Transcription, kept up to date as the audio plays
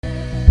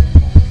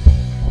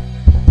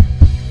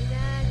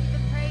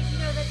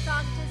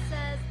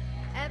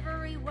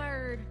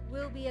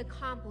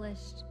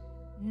accomplished,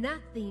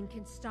 nothing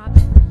can stop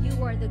you.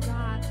 You are the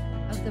God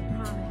of the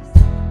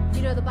promise.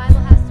 You know, the Bible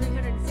has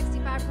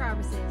 365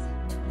 promises,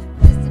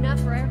 just enough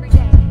for every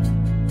day.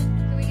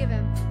 Can we give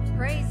him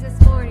praise this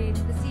morning,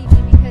 this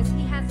evening, because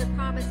he has a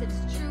promise that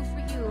is true for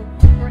you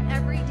for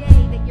every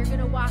day that you're going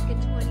to walk in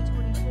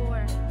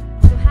 2024.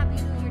 So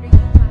happy New Year to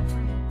you, my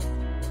friends.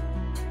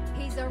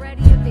 He's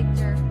already a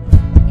victor.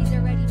 He's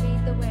already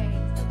made the way.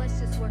 So let's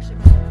just worship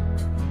him.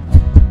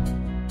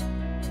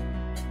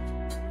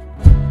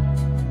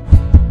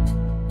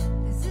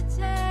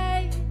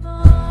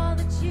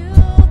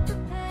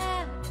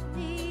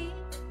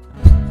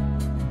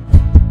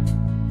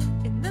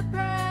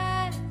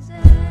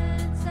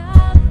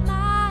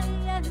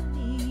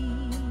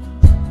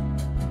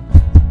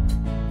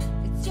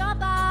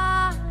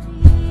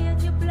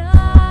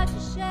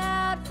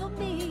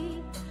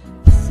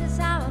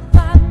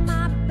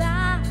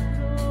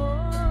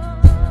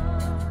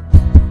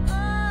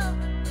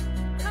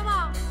 Come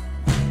on.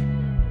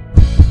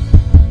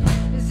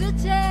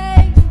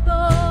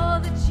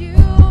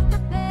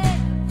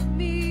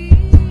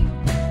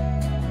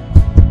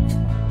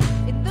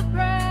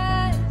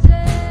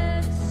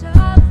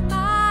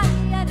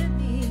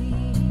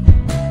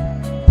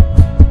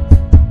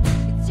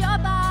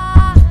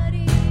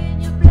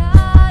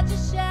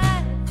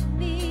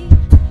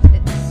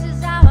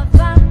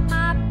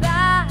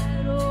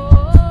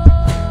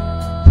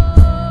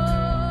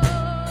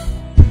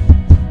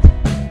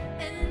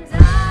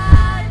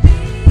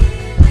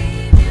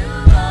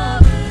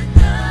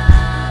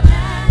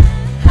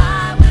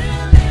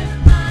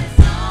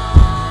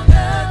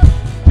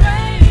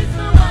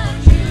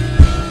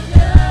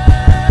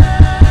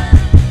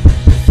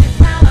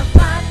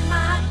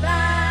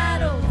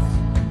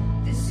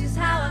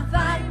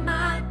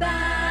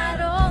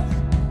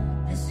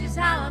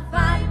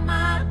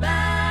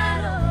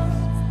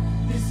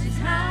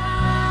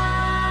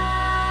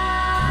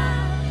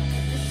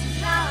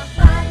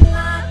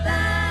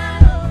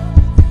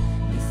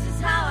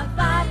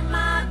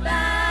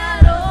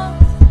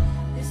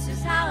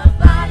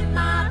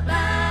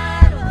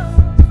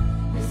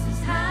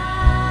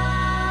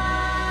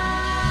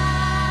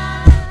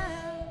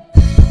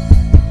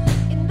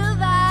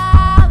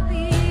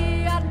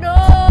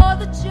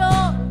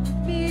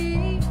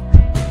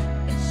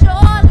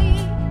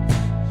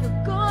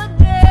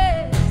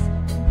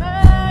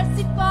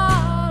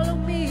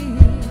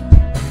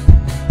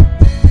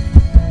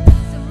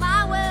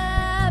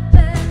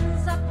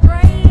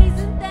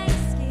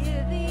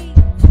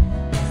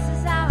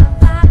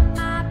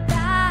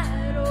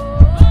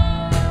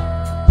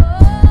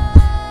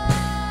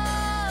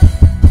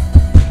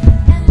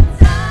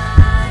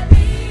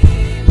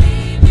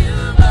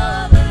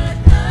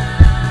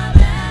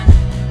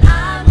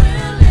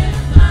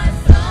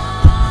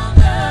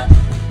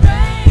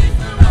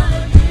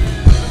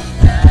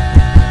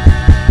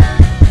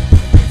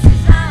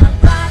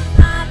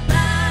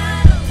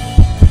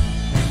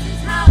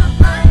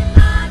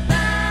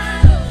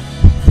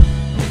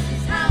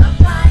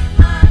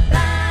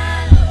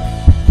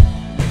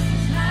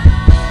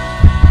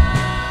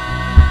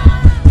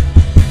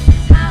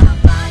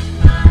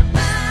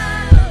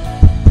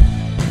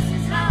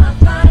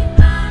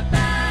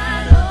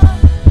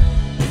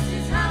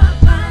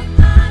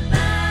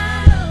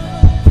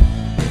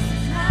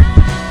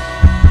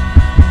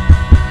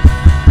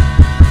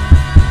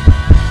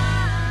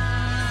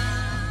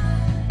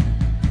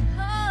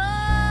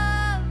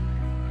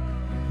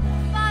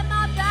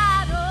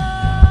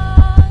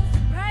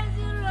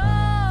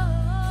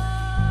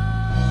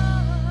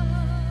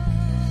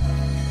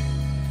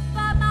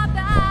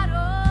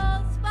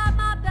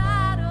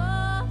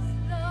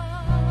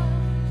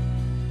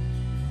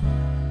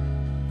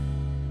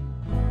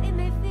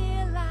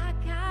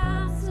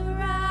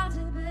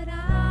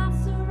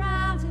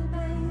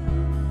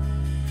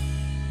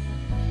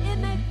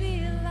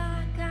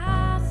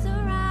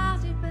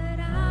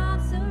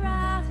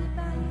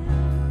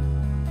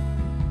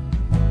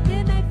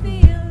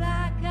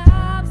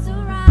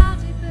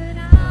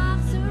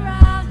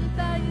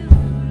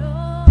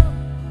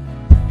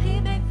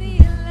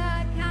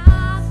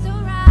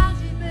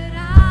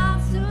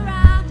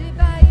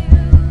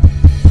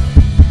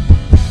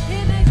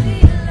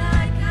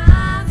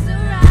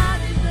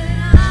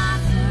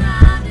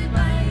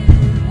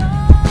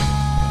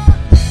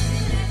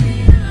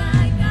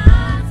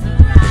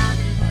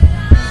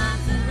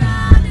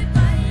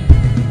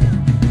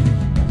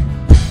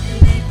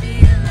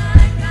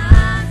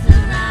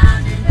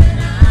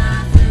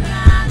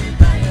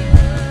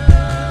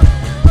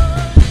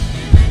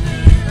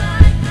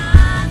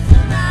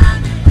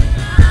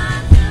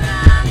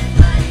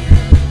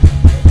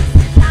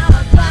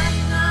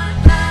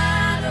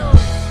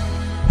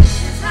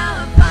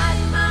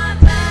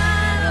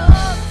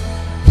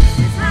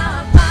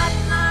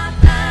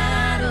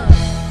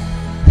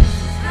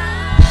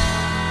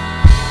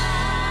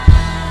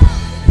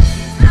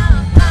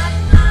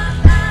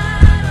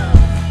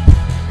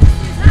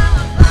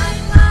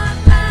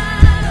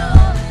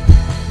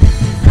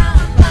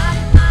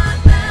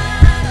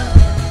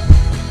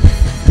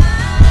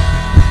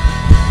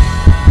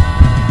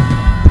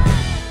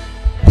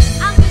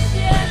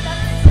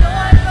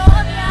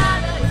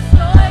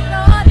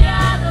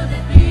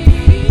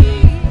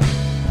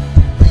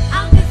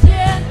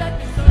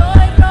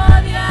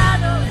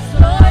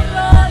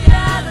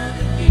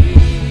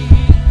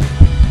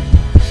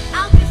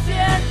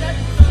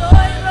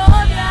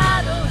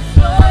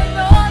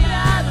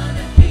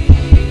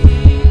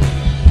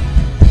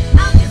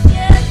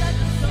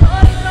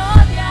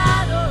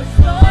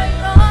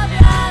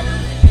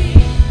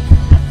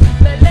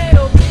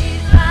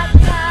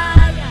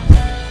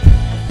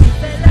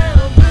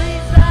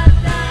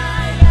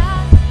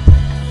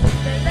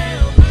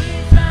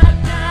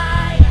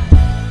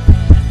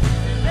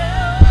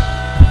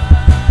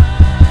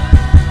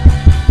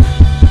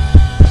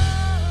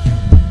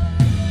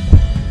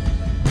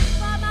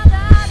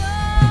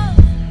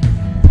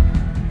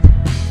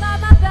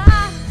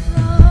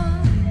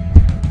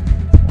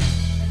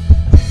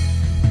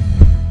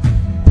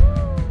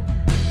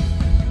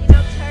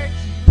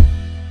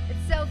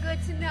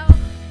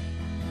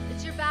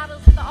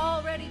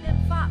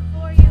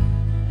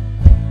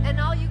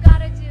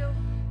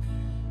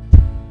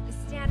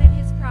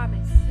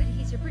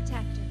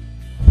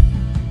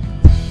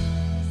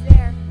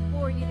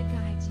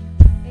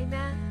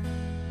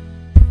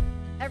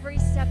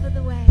 step of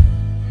the way.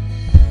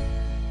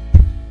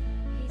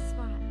 He's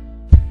fought.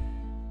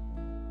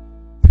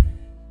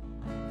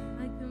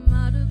 I come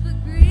out of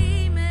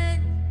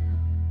agreement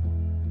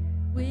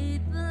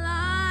with the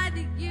lie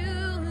that you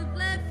have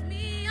left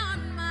me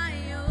on my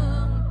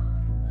own.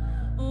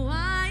 Oh,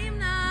 I am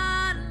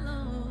not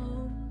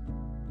alone.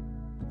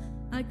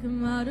 I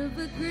come out of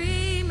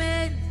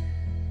agreement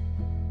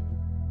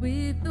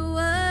with the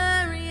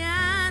worry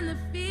and the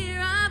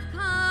fear I've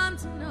come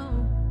to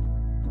know.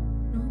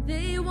 No,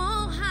 they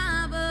won't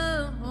have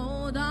a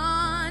hold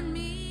on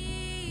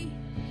me.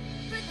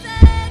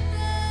 Protector,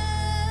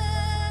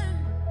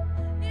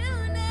 you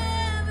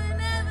never,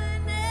 never,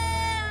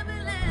 never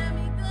let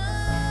me go.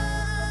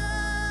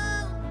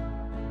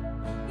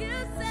 You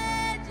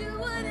said you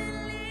wouldn't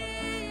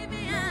leave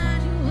me,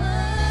 and you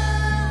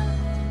won't.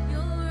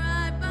 You're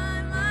right by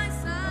my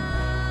side.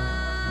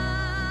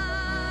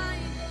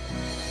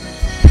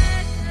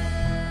 Protector,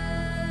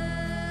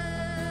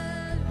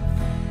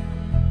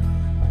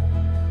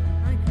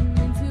 I come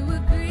into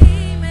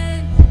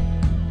agreement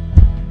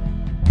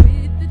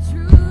with the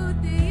truth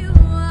that you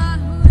are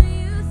who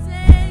you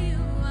say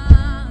you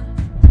are.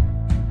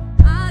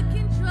 I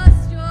can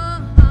trust your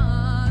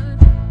heart.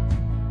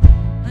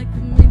 I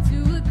come into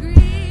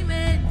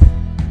agreement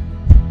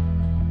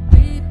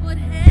with what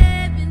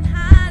heaven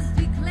has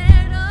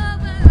declared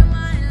over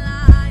my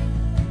life.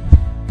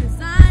 'Cause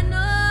I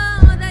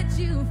know that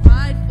you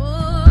fight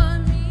for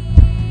me.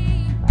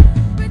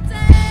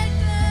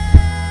 Protector,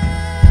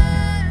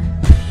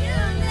 you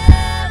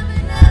never,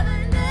 never,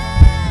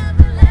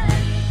 never let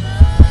me go.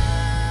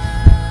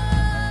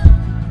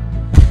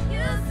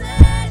 You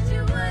said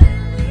you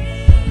wouldn't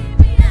leave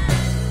me,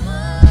 and you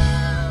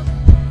won't.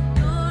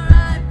 You're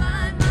right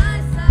by my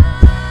side.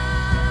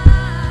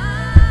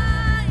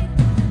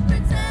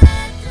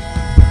 Protector,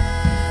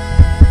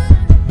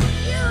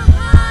 you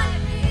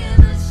hide me in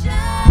the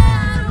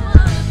shadow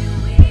of your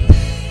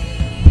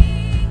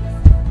wings.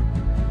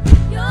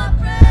 Your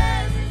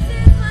presence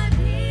is my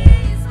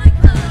peace, my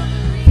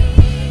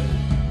covering,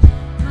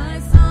 my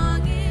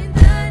song in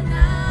the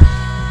night.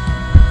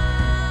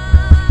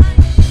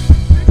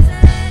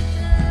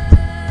 Protector,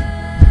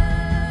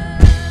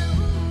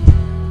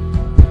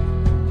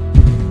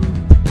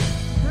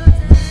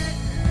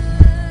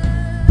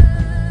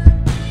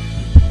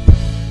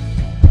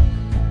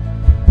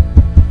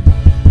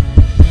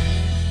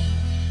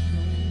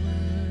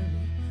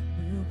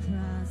 will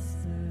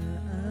prosper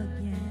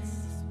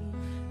against me.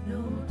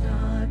 No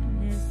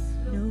darkness,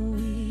 no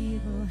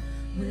evil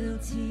will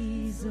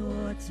tease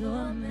or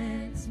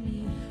torment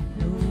me.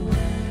 No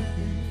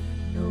weapon,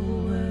 no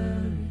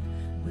worry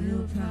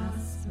will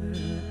prosper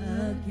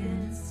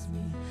against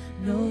me.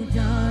 No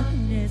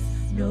darkness,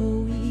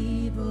 no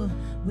evil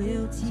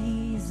will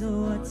tease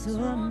or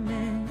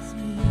torment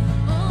me.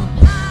 Oh,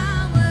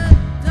 power,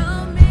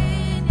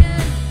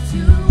 dominion,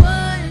 to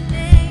one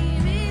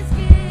name is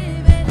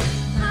given.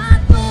 My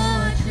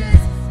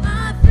fortress,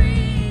 my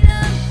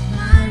freedom,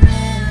 my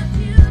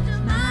refuge,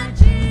 my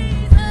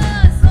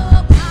Jesus.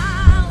 Oh,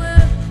 power,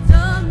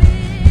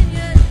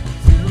 dominion,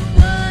 to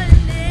one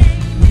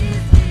name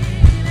is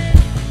given.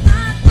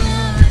 My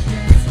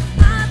fortress,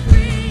 my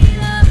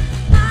freedom,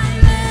 my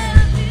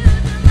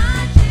refuge, my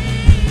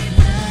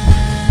Jesus.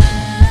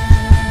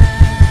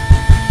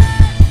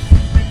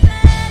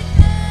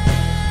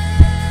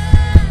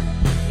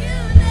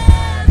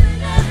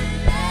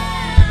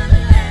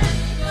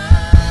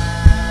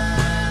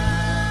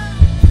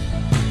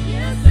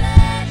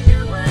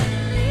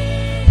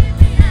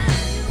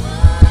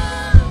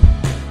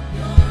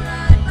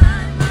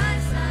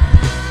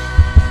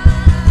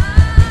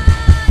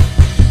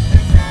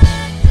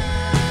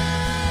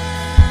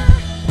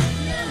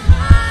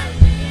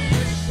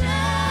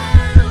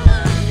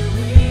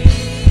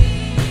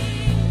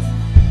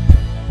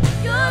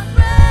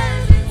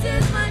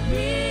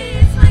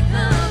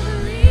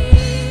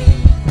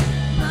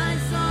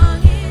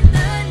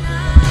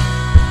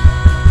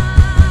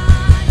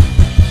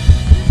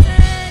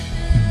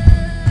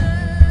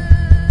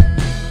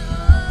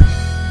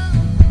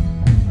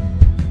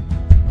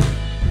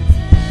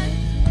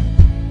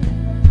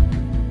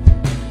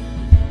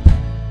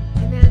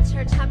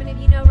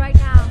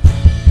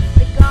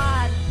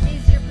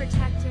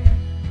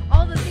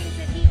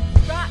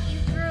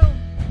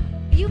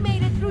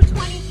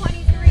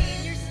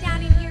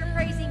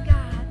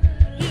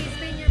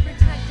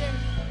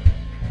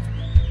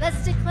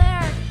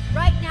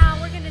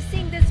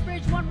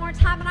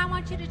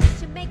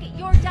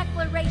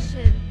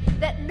 declaration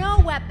that no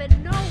weapon,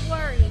 no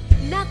worry,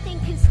 nothing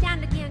can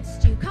stand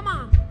against you. Come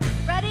on.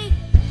 Ready?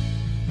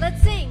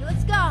 Let's sing.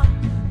 Let's go.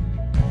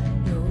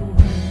 No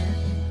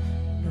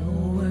weapon, no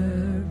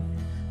worry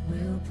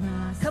will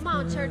prosper. Come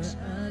on, church.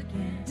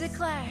 Against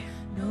Declare.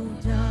 no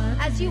darkness,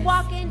 As you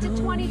walk into no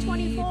 2024,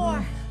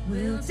 evil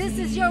will this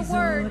is your tease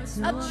word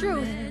or of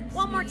truth. torment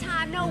One more me.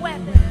 time. No No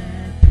weapon,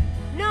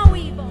 weapon, no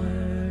evil.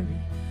 worry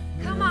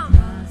Come will on.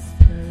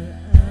 prosper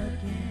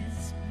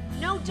against me.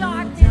 No No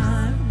darkness.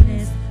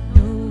 darkness,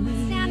 no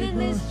Stand in evil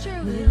this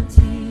truth. will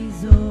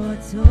tease or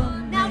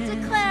torment Now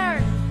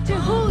declare.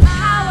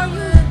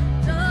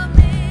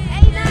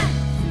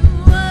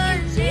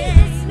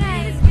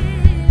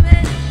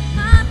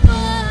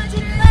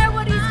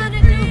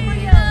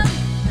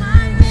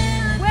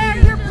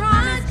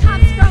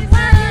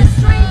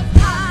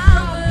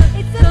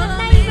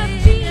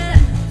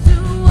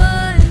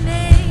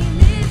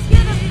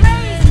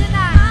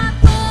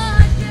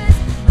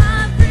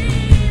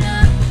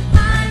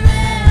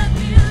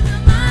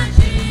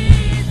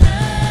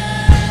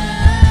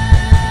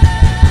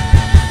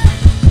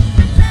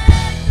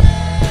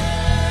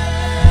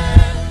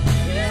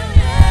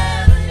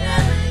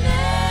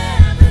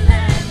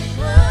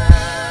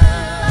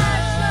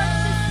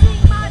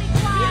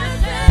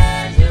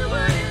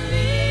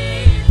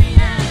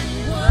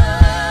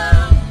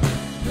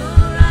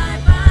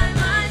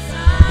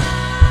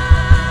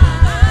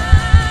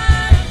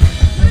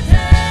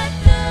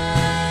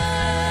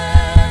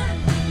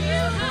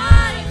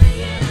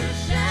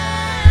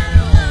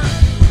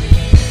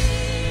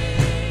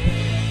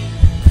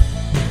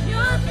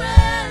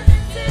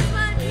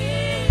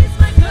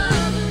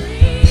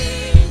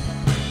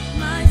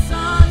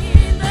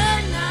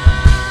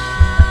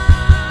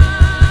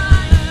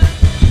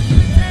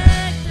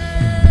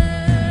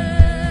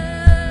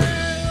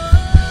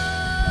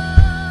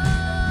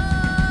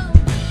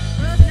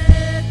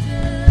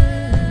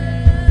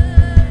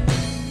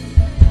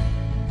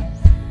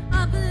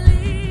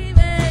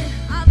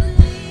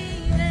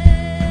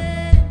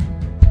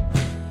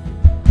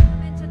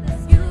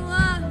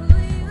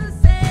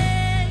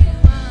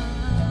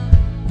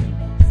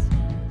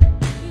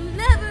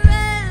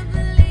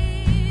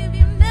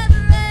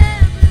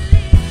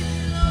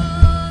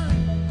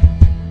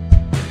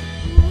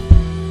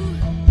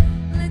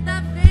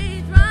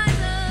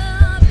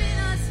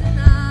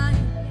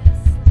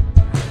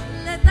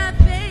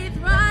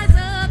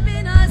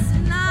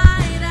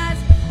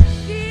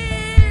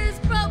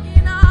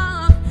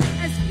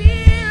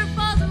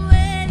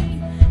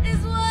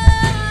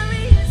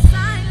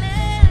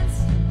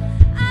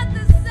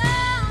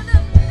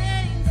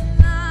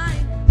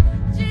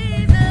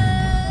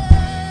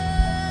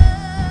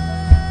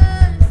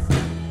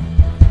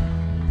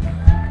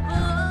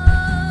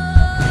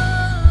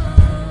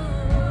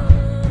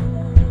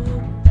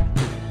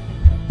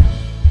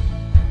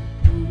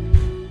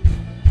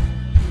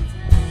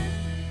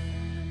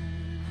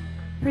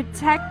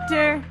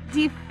 protector,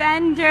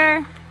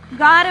 defender,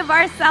 God of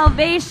our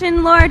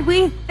salvation, Lord.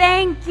 We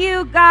thank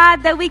you, God,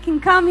 that we can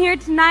come here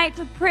tonight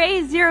to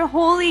praise your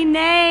holy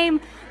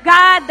name.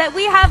 God, that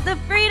we have the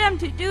freedom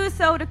to do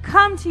so, to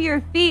come to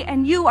your feet,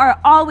 and you are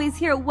always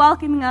here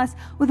welcoming us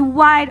with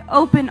wide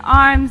open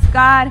arms,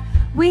 God.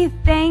 We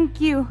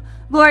thank you.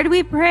 Lord,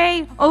 we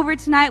pray over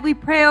tonight. We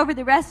pray over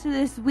the rest of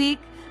this week,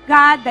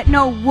 God, that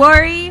no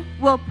worry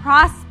will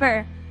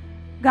prosper,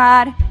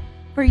 God,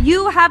 for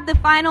you have the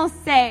final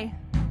say,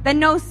 that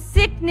no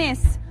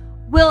sickness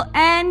will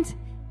end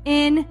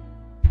in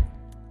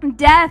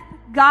death,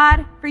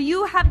 God, for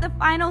you have the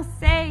final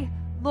say,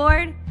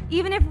 Lord.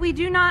 Even if we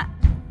do not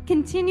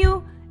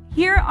continue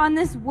here on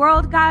this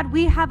world, God,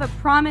 we have a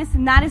promise,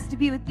 and that is to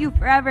be with you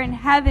forever in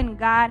heaven,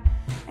 God.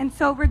 And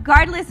so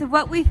regardless of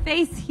what we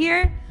face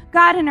here,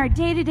 God, in our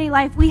day-to-day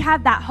life, we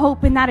have that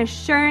hope and that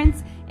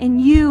assurance in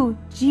you,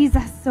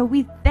 Jesus. So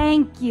we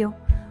thank you.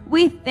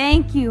 We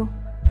thank you,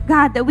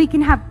 God, that we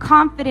can have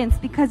confidence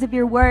because of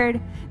your word,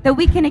 that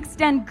we can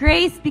extend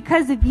grace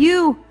because of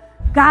you,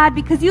 God,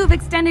 because you have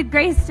extended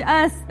grace to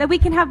us, that we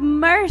can have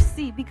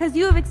mercy because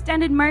you have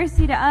extended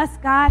mercy to us,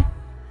 God.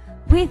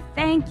 We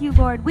thank you,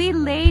 Lord. We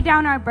lay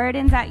down our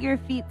burdens at your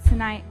feet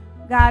tonight,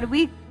 God.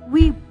 We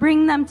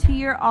bring them to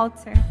your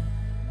altar,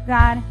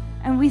 God,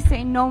 and we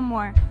say no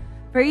more.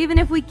 For even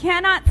if we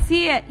cannot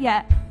see it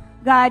yet,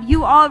 God,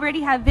 you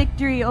already have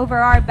victory over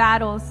our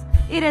battles.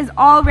 It has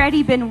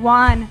already been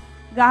won,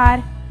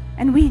 God,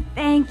 and we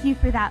thank you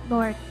for that,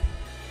 Lord.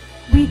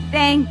 We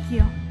thank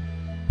you.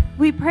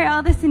 We pray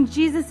all this in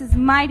Jesus'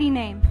 mighty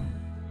name.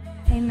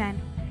 Amen.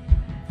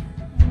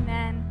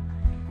 Amen.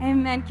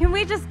 Amen. Can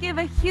we just give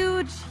a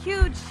huge,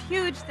 huge,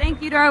 huge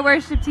thank you to our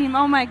worship team?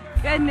 Oh my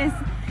goodness.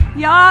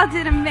 Y'all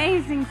did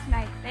amazing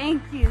tonight.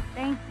 Thank you.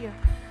 Thank you.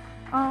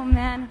 Oh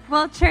man.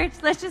 Well, church,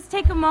 let's just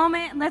take a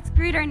moment and let's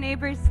greet our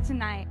neighbors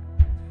tonight.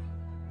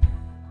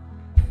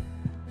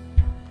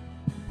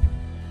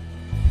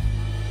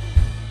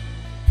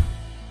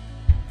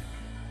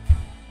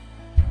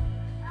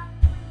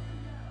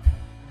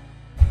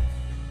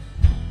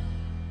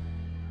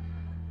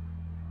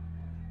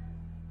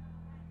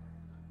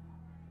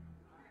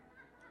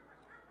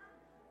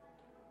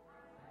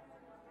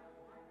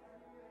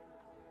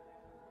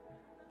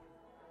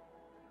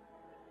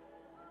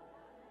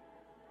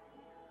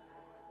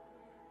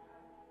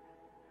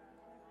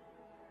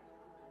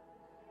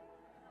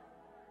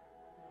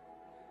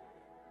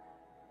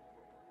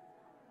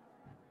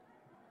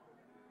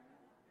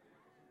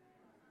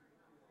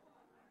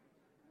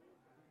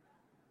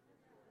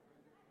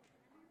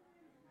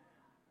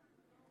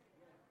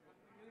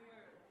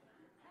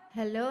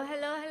 Hello,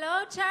 hello,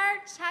 hello,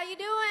 church. How you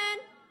doing?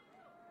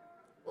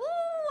 Ooh,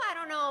 I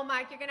don't know,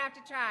 Mike. You're going to have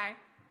to try.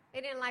 They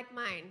didn't like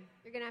mine.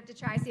 You're going to have to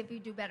try, see if you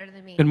do better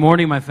than me. Good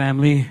morning, my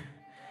family.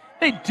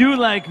 They do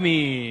like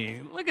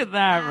me. Look at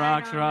that,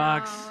 Rocks.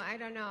 I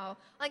don't know.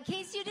 Well, in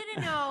case you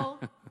didn't know,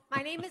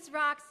 my name is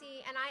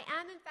Roxy, and I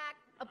am, in fact,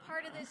 a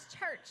part of this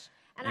church.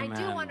 And Amen.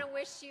 I do want to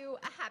wish you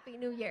a Happy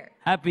New Year.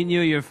 Happy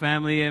New Year,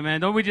 family.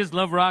 Amen. Don't we just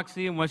love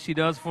Roxy and what she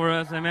does for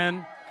us?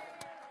 Amen.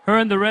 Her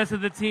and the rest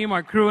of the team,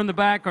 our crew in the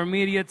back, our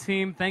media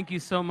team, thank you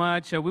so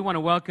much. We want to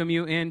welcome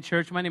you in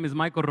church. My name is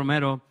Michael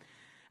Romero,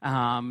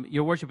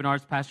 your worship and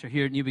arts pastor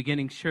here at New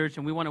Beginnings Church,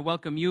 and we want to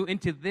welcome you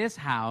into this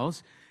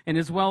house. And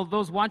as well,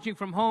 those watching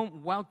from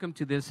home, welcome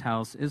to this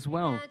house as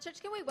well. Church,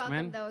 can we welcome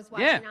Amen. those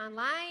watching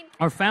online?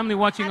 Our family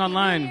watching Happy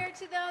online. New Year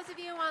to those of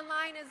you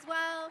online as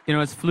well. You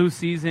know, it's flu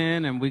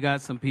season, and we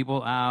got some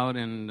people out,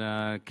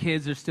 and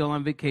kids are still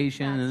on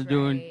vacation, and they're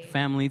doing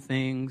family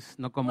things.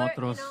 No como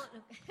otros.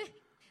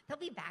 They'll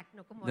be back,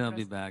 no como They'll otros.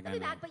 be back. They'll be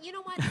back, but you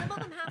know what? Some of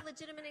them have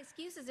legitimate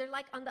excuses. They're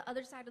like on the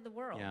other side of the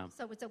world,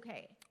 so it's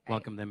okay. Right?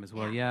 Welcome them as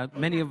well. Yeah,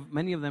 many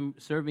of them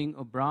serving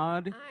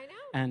abroad. I know.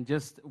 And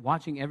just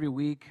watching every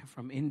week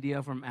from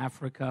India, from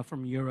Africa,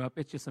 from Europe.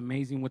 It's just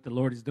amazing what the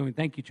Lord is doing.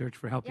 Thank you, church,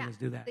 for helping us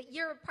do that. But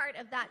you're a part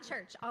of that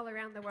church all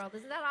around the world.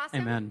 Isn't that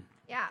awesome? Amen.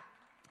 Yeah.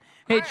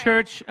 Hey, All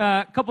church,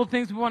 a couple of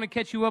things we want to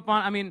catch you up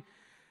on. I mean,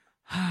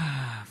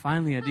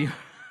 finally, a deep...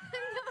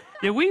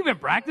 Did we even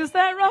practice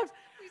that, Rox?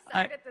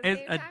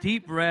 It's a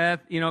deep breath.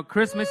 You know,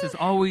 Christmas is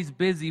always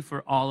busy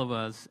for all of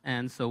us,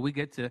 and so we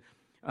get to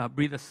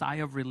breathe a sigh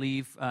of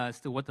relief as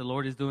to what the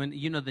Lord is doing.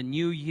 You know, the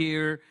new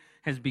year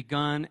has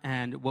begun,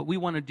 and what we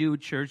want to do,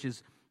 church,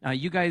 is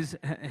you guys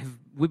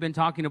we've been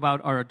talking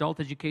about our adult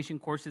education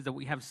courses that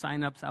we have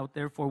sign-ups out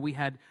there for. We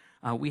had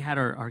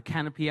our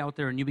canopy out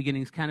there, our New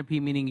Beginnings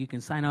canopy, meaning you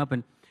can sign up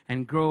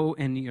and grow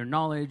in your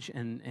knowledge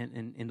and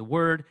in the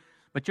Word.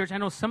 But, church, I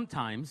know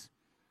sometimes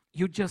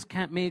you just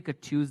can't make a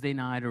Tuesday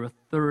night or a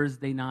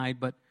Thursday night,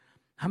 but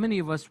how many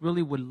of us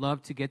really would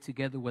love to get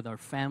together with our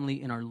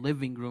family in our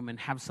living room and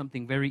have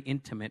something very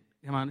intimate?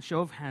 Come on, show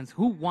of hands.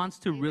 Who wants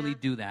to really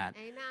do that?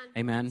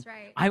 Amen. That's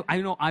right.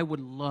 I know I would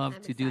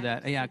love to do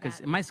that. Yeah,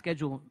 because my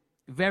schedule,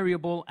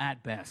 variable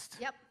at best.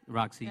 Yep.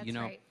 Roxy, That's you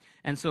know. right.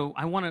 And so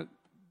I want to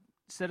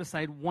set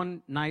aside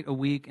one night a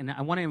week, and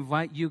I want to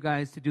invite you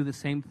guys to do the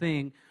same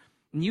thing.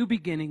 New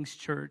Beginnings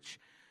Church,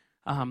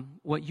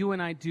 what you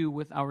and I do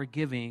with our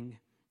giving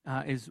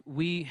is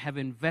we have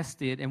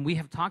invested, and we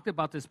have talked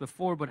about this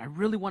before, but I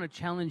really want to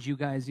challenge you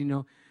guys,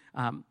 in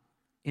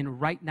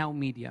Right Now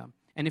Media.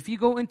 And if you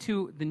go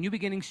into the New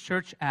Beginnings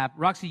Church app,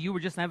 Roxy, you were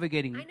just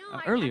navigating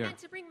earlier. I meant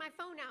to bring my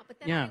phone out, but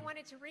then Yeah. I didn't want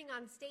it to ring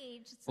on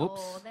stage, so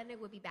Oops. then it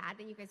would be bad.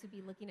 Then you guys would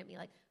be looking at me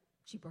like,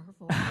 she brought her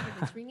phone and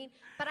it's ringing.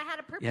 But I had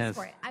a purpose Yes,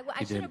 for it. I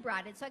you should did. have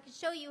brought it so I could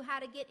show you how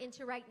to get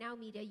into Right Now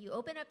Media. You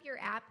open up your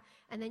app,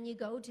 and then you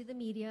go to the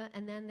media,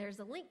 and then there's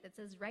a link that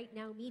says Right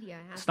Now Media.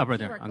 It has Stop the right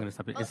there. QR I'm going to code.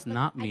 stop it. Oh, It's look,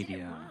 not I did it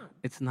media. wrong.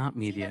 It's not See,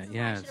 media. that's why I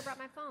Yes. should have brought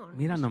my phone.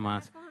 Mira I should have brought my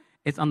nomás. phone.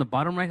 It's on the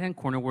bottom right-hand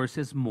corner where it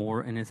says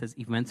More, and it says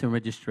Events and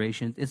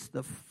Registrations. It's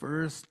the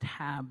first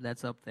tab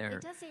that's up there.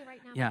 It does say Right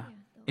Now Yeah, Media,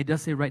 though. it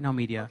does say Right Now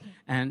Media. Okay.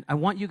 And I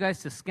want you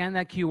guys to scan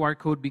that QR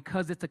code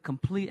because it's a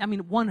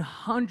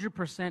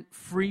 100%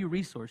 free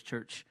resource,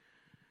 church.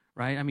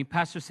 Right? I mean,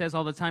 Pastor says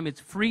all the time, it's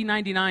free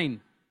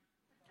 99.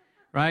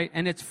 Right?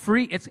 And it's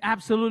free. It's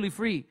absolutely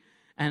free.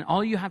 And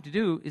all you have to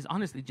do is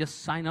honestly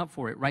just sign up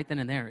for it right then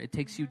and there. It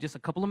takes you just a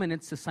couple of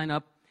minutes to sign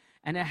up.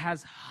 And it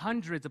has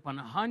hundreds upon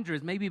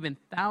hundreds, maybe even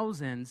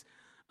thousands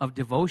of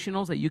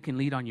devotionals that you can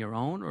lead on your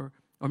own, or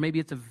maybe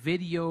it's a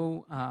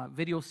video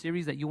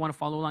series that you want to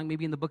follow along,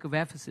 maybe in the book of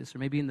Ephesus or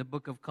maybe in the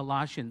book of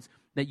Colossians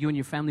that you and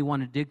your family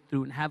want to dig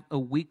through and have a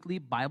weekly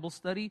Bible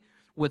study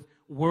with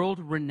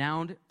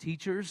world-renowned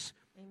teachers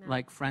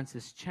like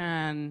Francis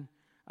Chan,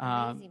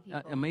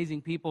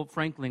 amazing people,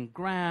 Franklin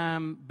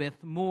Graham,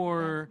 Beth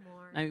Moore.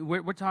 I mean,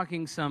 we're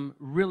talking some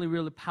really,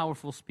 really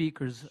powerful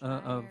speakers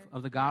of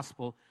the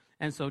gospel.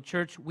 And so,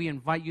 church, we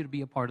invite you to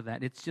be a part of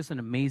that. It's just an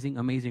amazing,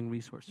 amazing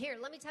resource. Here,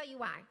 let me tell you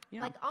why.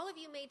 Yeah. Like, all of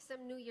you made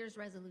some New Year's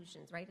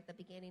resolutions, right, at the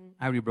beginning.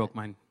 I already broke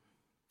mine.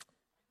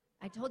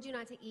 I told you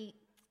not to eat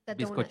the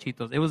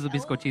Bizcochitos. It was the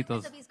bizcochitos. Oh, it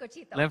was the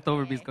bizcochitos.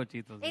 Leftover Okay.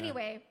 bizcochitos. yeah.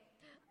 Anyway,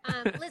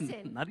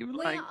 listen. Not even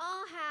we lying.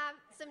 all have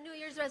some New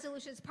Year's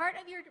resolutions. Part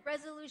of your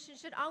resolution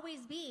should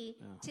always be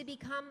to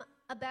become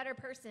a better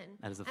person.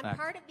 That is a and fact.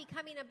 part of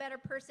becoming a better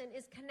person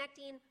is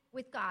connecting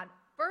with God.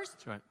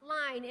 First That's right.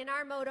 line in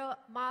our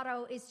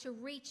motto is to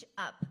reach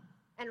up.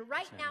 And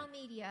Right That's Now right.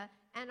 Media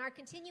and our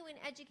continuing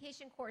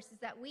education courses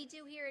that we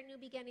do here at New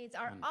Beginnings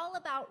are all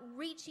about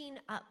reaching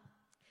up.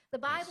 The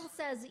Bible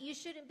says that you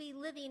shouldn't be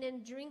living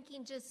and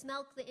drinking just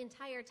milk the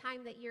entire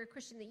time that you're a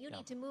Christian, that you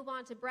need to move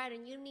on to bread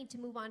and you need to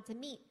move on to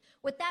meat.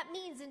 What that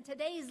means in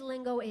today's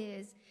lingo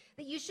is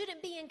that you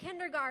shouldn't be in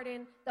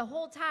kindergarten the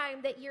whole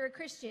time that you're a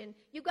Christian.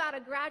 You got to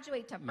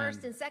graduate to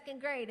first and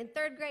second grade and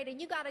third grade, and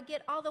you got to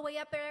get all the way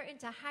up there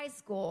into high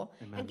school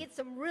and get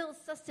some real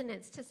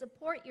sustenance to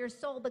support your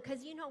soul,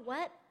 because you know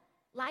what?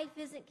 Life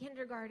isn't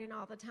kindergarten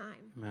all the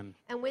time. Amen.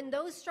 And when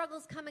those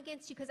struggles come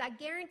against you, because I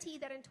guarantee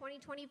that in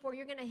 2024,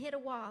 you're going to hit a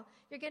wall.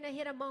 You're going to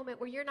hit a moment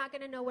where you're not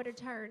going to know where to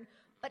turn.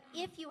 But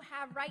if you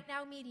have Right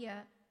Now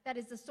Media that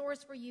is the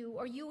source for you,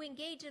 or you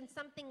engage in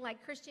something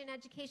like Christian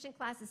education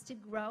classes to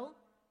grow,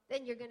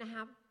 then you're going to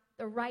have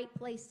the right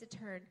place to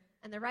turn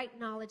and the right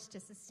knowledge to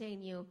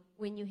sustain you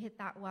when you hit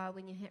that wall,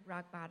 when you hit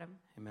rock bottom.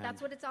 Amen.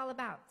 That's what it's all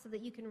about, so that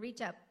you can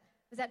reach up.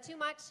 Is that too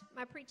much,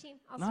 my preaching?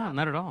 I'll No, stop.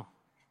 not at all.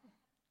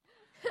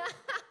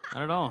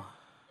 Not at all.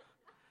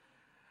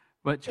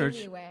 But church,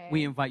 Anyway,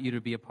 we invite you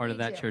to be a part of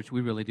we that, do. church. We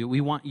really do.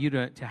 We want you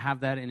to have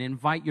that and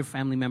invite your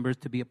family members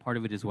to be a part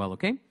of it as well,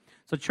 okay?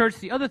 So church,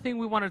 the other thing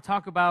we want to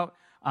talk about,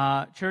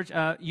 church,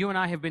 you and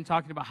I have been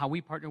talking about how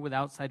we partner with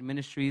outside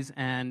ministries.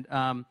 And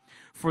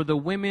for the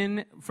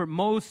women, for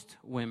most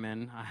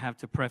women, I have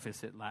to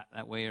preface it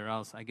that way or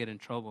else I get in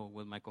trouble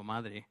with my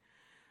comadre.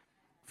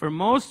 For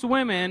most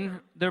women,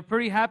 they're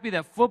pretty happy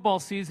that football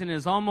season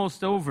is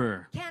almost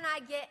over. Can I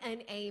get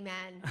an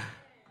amen?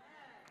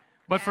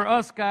 But for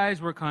us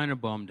guys, we're kind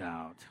of bummed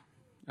out.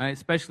 Right?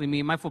 Especially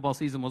me. My football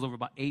season was over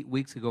about 8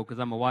 weeks ago because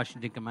I'm a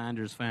Washington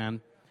Commanders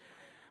fan.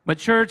 But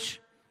church,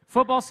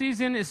 football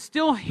season is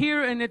still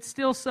here and it's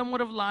still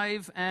somewhat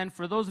alive. And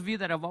for those of you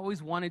that have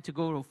always wanted to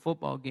go to a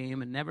football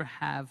game and never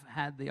have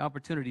had the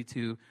opportunity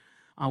to,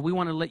 we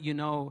want to let you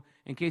know,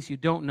 in case you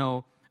don't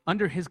know,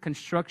 Under His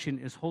Construction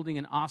is holding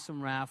an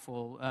awesome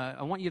raffle.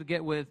 I want you to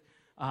get with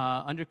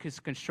Under His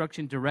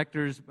Construction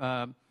directors,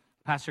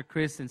 Pastor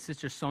Chris and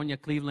Sister Sonia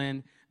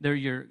Cleveland. They're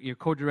your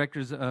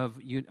co-directors of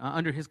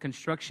Under His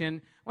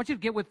Construction. I want you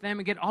to get with them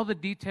and get all the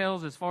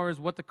details as far as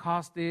what the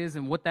cost is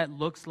and what that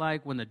looks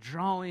like, when the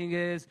drawing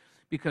is,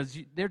 because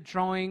they're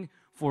drawing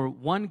for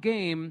one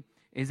game.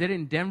 Is it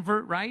in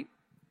Denver, right?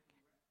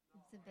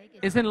 It's in Vegas.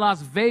 It's in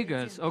Las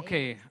Vegas. It's in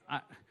Okay.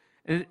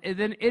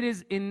 Then it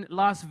is in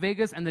Las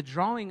Vegas, and the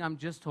drawing, I'm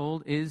just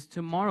told, is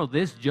tomorrow.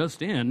 This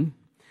just in.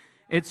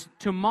 It's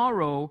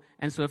tomorrow,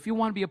 and so if you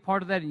want to be a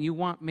part of that and you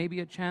want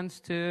maybe a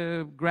chance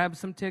to grab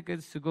some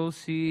tickets to go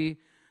see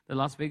the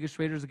Las Vegas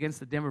Raiders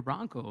against the Denver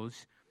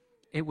Broncos,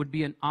 it would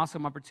be an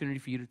awesome opportunity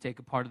for you to take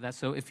a part of that.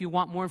 So if you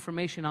want more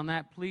information on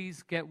that,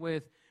 please get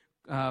with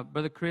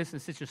Brother Chris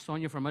and Sister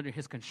Sonia from Under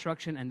His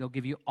Construction, and they'll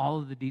give you all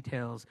of the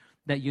details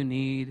that you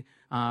need.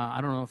 I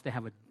don't know if they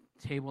have a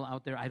table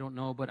out there. I don't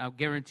know, but I'll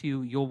guarantee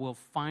you will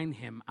find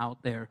him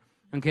out there.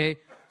 Okay?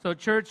 So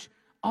church,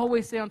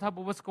 always stay on top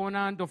of what's going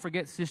on. Don't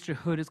forget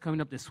Sisterhood is coming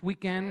up this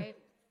weekend. Right.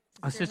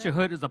 A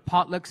sisterhood is a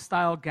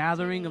potluck-style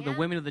gathering of the Yeah.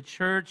 women of the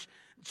church.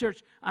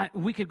 Church,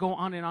 we could go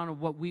on and on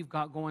of what we've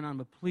got going on,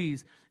 but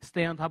please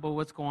stay on top of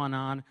what's going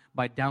on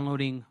by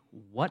downloading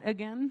what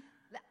again?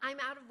 I'm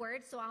out of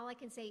words, so all I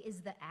can say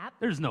is the app.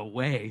 There's no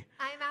way.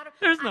 I'm out of.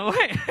 There's no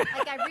way.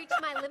 Like, I reached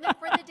my limit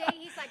for the day.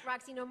 He's like,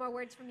 Roxy, no more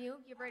words from you.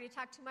 You've already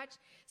talked too much.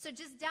 So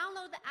just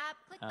download the app,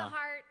 click the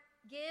heart,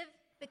 give,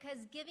 because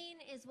giving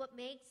is what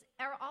makes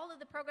all of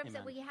the programs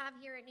that we have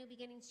here at New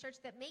Beginnings Church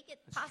that make it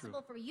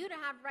possible for you to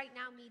have Right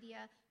Now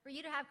media, for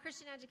you to have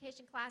Christian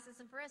education classes,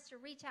 and for us to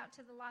reach out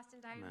to the lost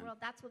and dying world.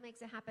 That's what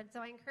makes it happen.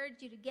 So I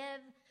encourage you to give.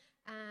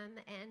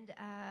 And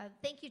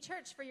thank you,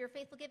 church, for your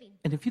faithful giving.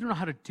 And if you don't know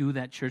how to do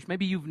that, church,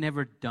 maybe you've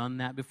never done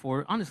that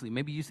before. Honestly,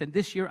 maybe you said,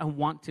 this year I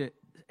want to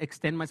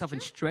extend myself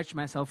and stretch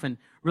myself and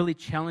really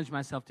challenge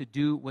myself to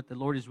do what the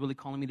Lord is really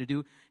calling me to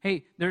do.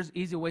 Hey, there's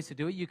easy ways to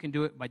do it. You can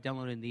do it by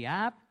downloading the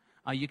app.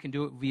 You can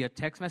do it via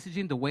text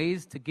messaging. The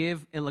ways to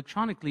give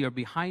electronically are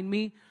behind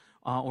me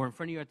or in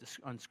front of you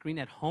on screen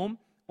at home.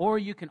 Or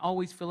you can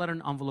always fill out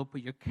an envelope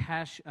with your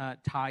cash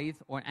tithe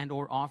or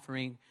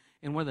offering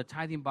in one of the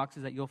tithing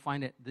boxes that you'll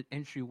find at the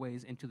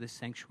entryways into the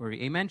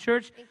sanctuary. Amen,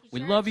 church? Thank you, we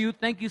church. love you.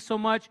 Thank you so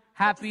much.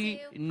 Happy Good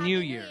to see you. New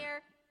Happy Year. New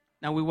Year.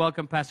 Now we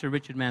welcome Pastor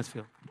Richard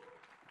Mansfield.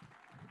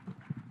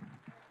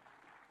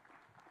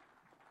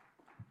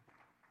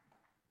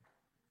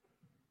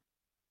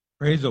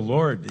 Praise the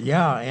Lord.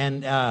 Yeah,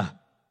 and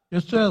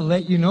just to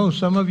let you know,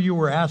 some of you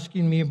were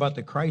asking me about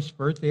the Christ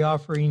birthday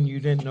offering. You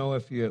didn't know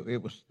if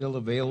it was still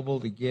available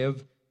to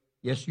give.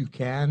 Yes, you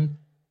can.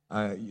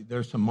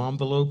 There's some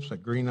envelopes,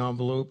 green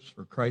envelopes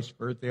for Christ's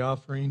birthday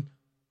offering,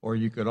 or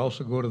you could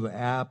also go to the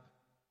app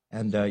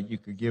and you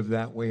could give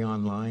that way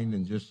online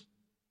and just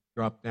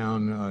drop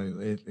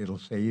down. It'll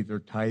say either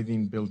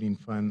tithing, building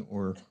fund,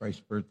 or Christ's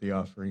birthday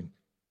offering,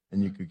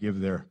 and you could give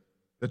there.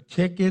 The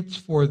tickets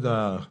for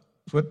the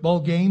football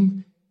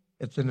game,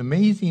 it's an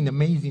amazing,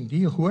 amazing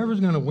deal. Whoever's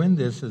going to win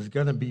this is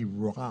going to be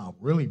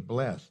really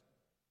blessed.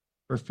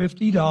 For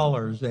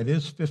 $50, that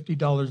is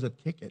 $50 a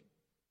ticket.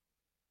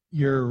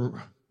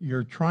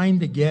 You're trying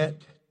to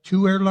get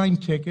 2 airline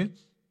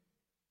tickets.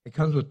 It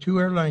comes with 2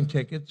 airline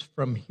tickets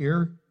from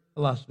here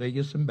to Las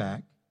Vegas and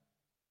back.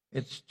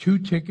 It's 2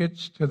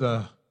 tickets to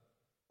the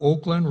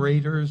Oakland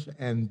Raiders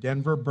and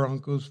Denver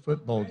Broncos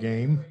football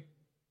game.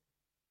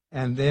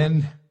 And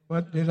then,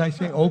 what did I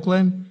say?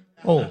 Oakland?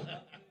 Oh,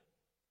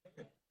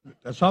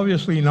 that's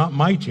obviously not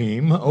my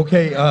team.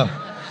 Okay,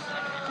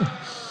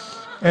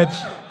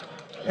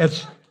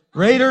 it's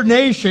Raider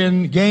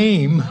Nation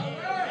game,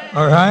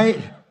 all right?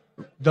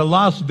 The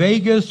Las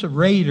Vegas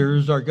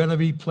Raiders are going to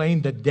be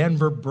playing the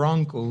Denver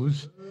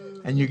Broncos,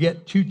 and you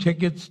get 2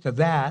 tickets to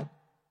that,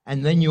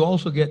 and then you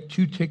also get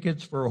 2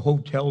 tickets for a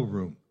hotel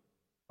room,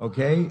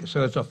 okay?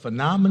 So it's a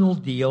phenomenal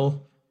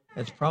deal.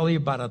 It's probably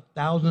about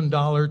 $1,000,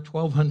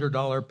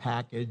 $1,200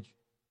 package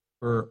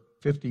for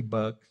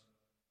 $50,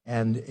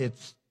 and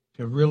it's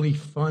to really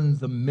fund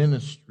the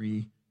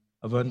ministry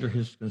of Under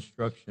His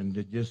Construction,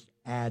 to just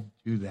add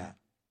to that.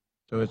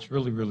 So it's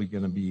really, really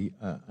going to be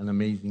an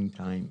amazing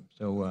time.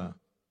 So,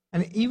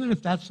 and even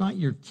if that's not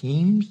your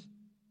teams,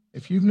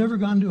 if you've never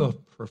gone to a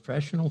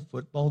professional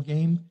football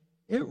game,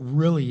 it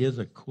really is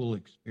a cool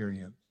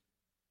experience.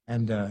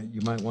 And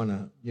you might want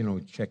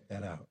to, check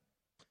that out.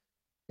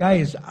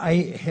 Guys,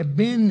 I have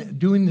been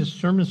doing this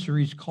sermon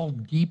series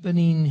called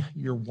Deepening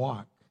Your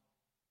Walk.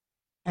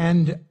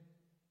 And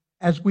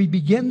as we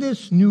begin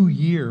this new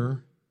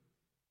year,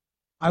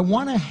 I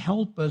want to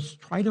help us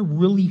try to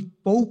really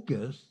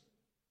focus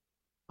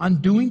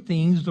on doing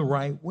things the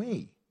right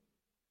way.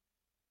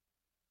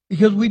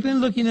 Because we've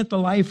been looking at the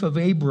life of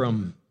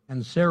Abram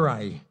and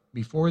Sarai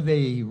before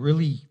they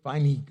really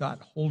finally got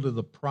hold of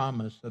the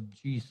promise of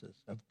Jesus,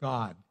 of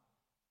God,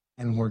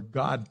 and where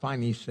God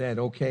finally said,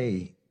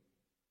 okay,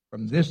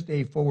 from this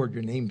day forward,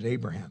 your name's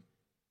Abraham.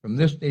 From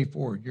this day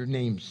forward, your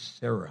name's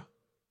Sarah.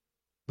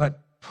 But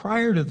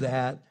prior to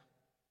that,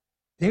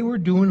 they were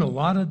doing a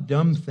lot of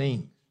dumb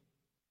things.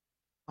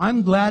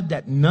 I'm glad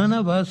that none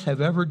of us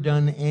have ever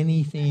done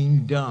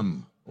anything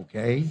dumb,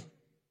 okay?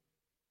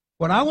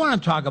 What I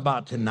want to talk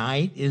about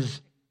tonight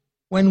is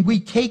when we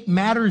take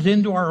matters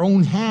into our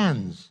own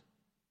hands.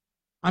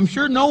 I'm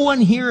sure no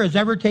one here has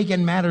ever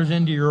taken matters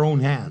into your own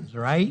hands,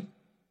 right?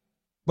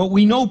 But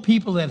we know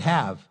people that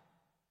have.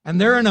 And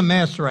they're in a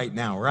mess right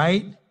now,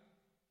 right?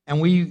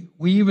 And we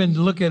even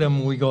look at them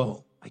and we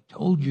go, I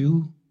told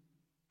you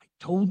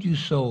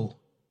so.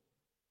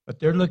 But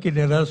they're looking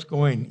at us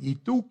going, ¿Y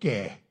tú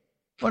qué?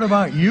 What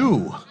about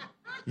you?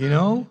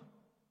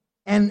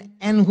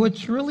 And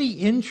what's really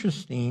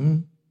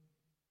interesting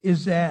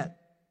is that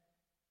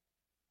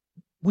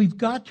we've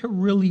got to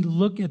really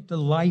look at the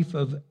life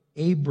of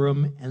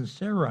Abram and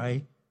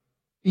Sarai,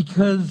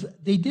 because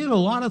they did a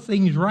lot of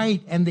things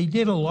right and they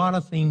did a lot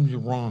of things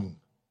wrong.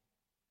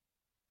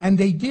 And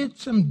they did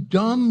some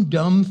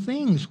dumb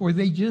things where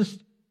they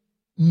just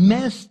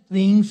messed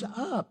things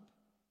up.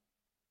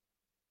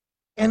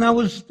 And I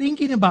was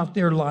thinking about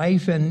their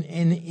life, and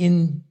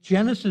in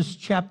Genesis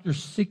chapter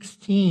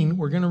 16,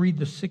 we're going to read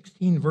the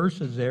 16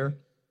 verses there.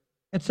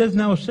 It says,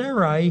 now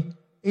Sarai,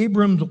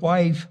 Abram's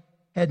wife,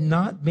 had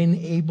not been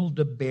able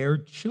to bear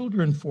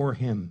children for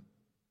him,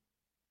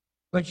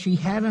 but she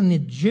had an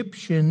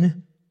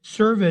Egyptian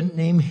servant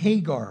named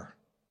Hagar.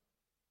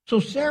 So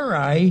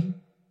Sarai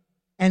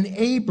and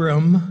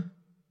Abram,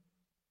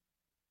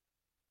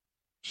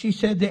 she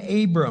said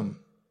to Abram,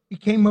 he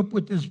came up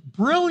with this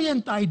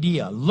brilliant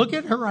idea. Look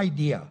at her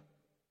idea.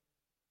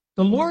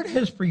 The Lord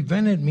has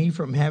prevented me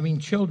from having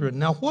children.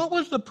 Now, what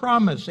was the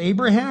promise?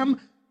 Abraham,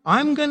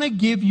 I'm going to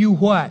give you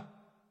what?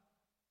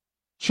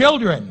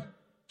 Children.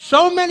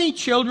 So many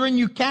children,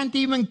 you can't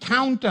even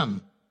count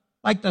them.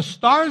 Like the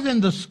stars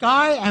in the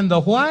sky and the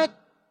what?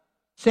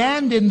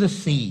 Sand in the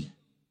sea.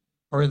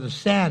 Or the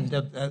sand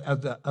of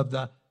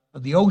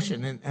the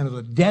ocean and of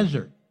the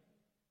desert.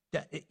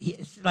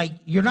 It's like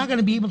you're not going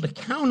to be able to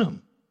count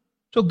them.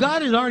 So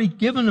God has already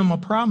given them a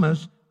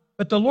promise,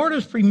 but the Lord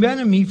has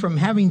prevented me from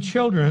having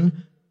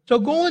children, so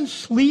go and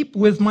sleep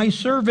with my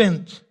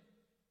servant.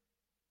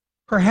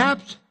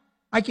 Perhaps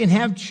I can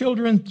have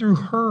children through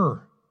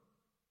her.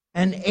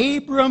 And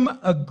Abram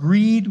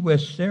agreed with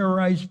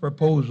Sarai's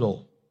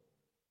proposal.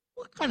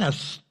 What kind of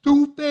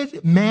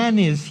stupid man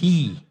is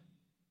he?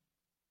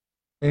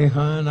 Hey,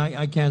 hon,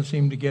 I can't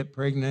seem to get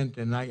pregnant,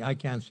 and I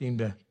can't seem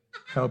to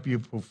help you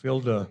fulfill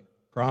the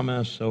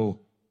promise, so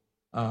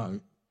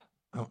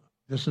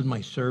this is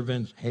my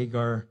servant,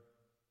 Hagar.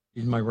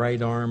 She's my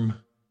right arm.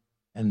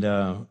 And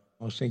I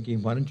was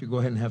thinking, why don't you go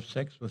ahead and have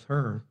sex with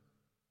her?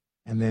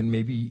 And then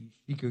maybe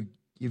she could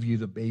give you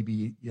the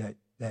baby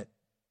that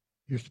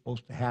you're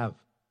supposed to have.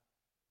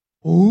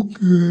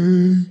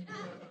 Okay.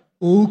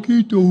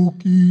 Okie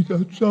dokie.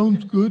 That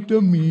sounds good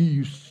to me,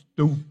 you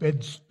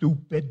stupid,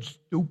 stupid,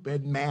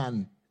 stupid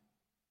man.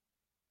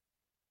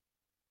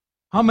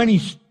 How many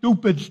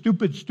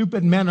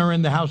stupid men are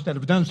in the house that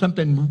have done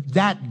something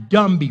that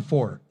dumb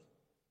before?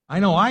 I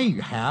know I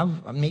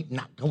have. I may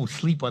not go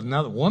sleep with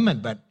another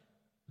woman, but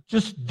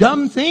just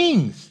dumb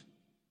things.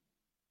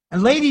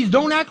 And ladies,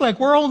 don't act like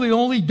we're the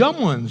only dumb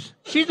ones.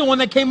 She's the one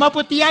that came up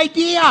with the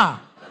idea.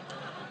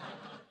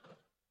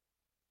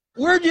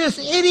 We're just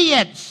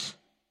idiots.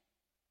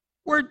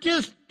 We're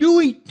just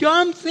doing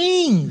dumb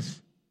things.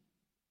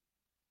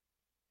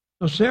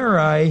 So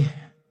Sarai,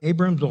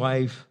 Abram's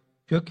wife,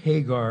 took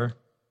Hagar,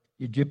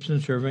 the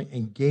Egyptian servant,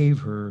 and gave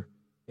her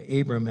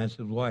to Abram as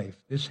his wife.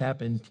 This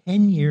happened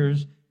 10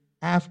 years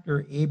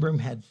after Abram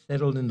had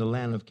settled in the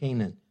land of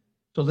Canaan.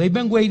 So they've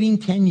been waiting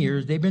 10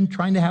 years. They've been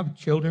trying to have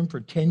children for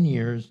 10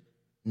 years.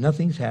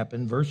 Nothing's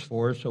happened. Verse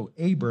 4, so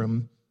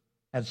Abram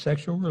had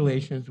sexual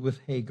relations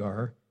with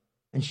Hagar,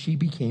 and she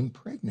became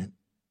pregnant.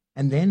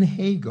 And then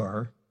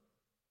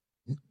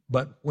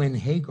but when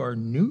Hagar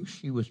knew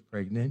she was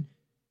pregnant,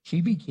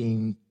 she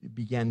began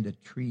to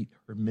treat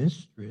her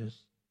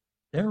mistress,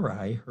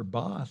 Sarai, her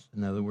boss,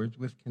 in other words,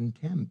 with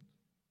contempt.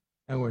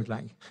 In other words,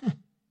 like,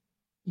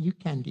 you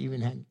can't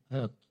even have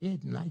a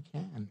kid, and I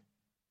can.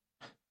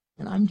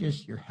 And I'm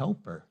just your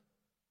helper.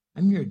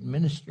 I'm your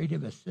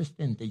administrative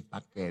assistant.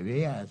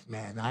 Yes,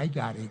 man, I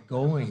got it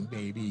going,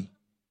 baby.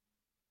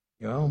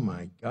 Oh,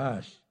 my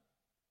gosh.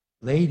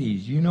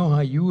 Ladies, you know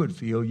how you would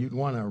feel. You'd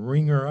want to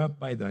wring her up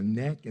by the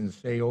neck and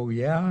say, oh,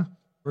 yeah?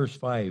 Verse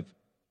 5.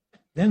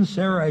 Then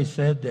Sarai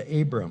said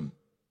to Abram,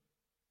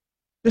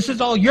 this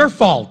is all your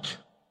fault.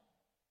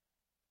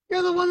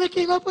 You're the one that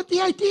came up with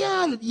the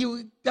idea,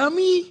 you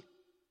dummy.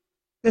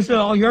 This is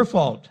all your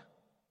fault.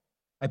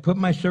 I put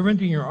my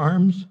servant in your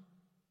arms,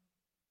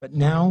 but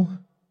now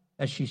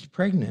that she's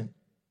pregnant,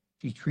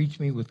 she treats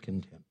me with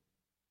contempt.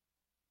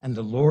 And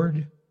the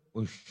Lord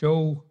will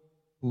show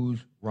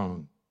who's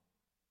wrong,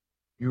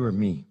 you or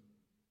me.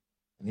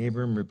 And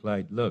Abram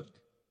replied, look,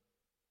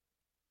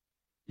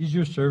 she's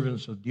your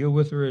servant, so deal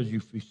with her as you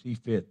see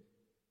fit.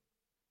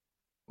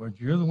 Lord,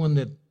 you're the one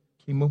that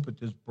came up with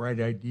this bright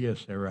idea,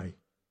 Sarai.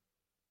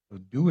 So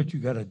do what you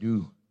got to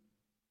do.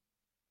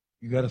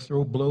 You got to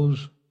throw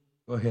blows?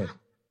 Go ahead.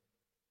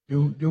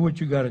 Do what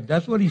you got to.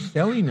 That's what he's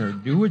telling her.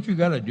 Do what you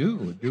got to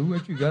do. Do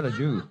what you got to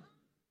do.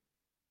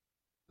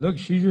 Look,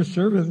 she's your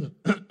servant,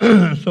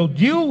 so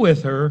deal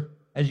with her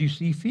as you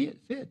see fit.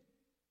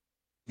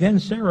 Then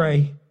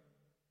Sarai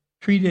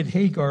treated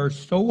Hagar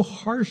so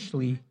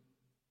harshly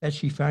that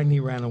she finally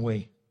ran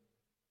away.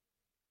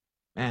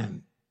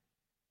 Man,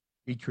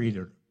 he treated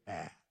her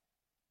bad.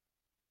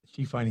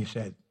 She finally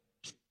said,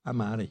 I'm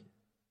out of here.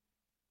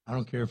 I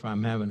don't care if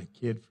I'm having a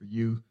kid for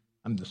you.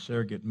 I'm the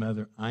surrogate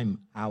mother. I'm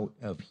out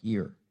of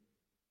here.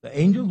 The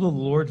angel of the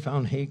Lord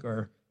found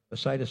Hagar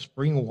beside a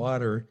spring of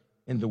water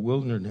in the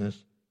wilderness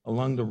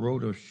along the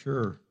road of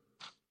Shur.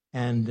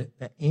 And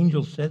the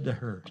angel said to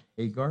her,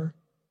 Hagar,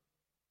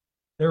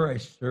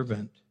 Sarai's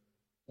servant,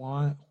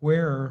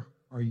 where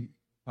are you?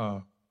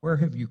 Where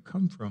have you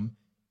come from,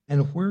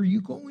 and where are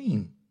you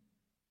going?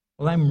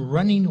 Well, I'm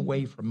running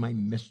away from my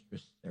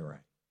mistress, Sarai,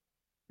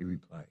 he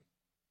replied.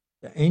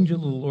 The angel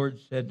of the Lord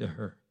said to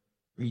her,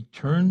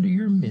 return to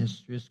your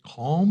mistress,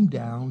 calm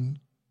down.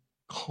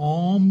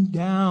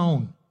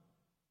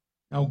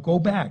 Now go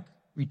back,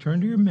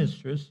 return to your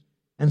mistress,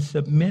 and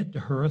submit to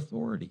her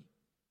authority.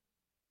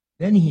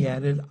 Then he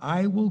added,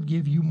 I will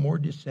give you more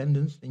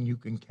descendants than you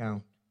can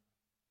count.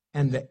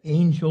 And the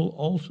angel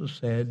also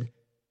said,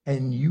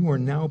 and you are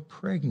now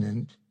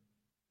pregnant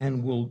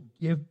and will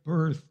give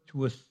birth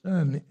to a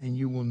son, and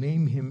you will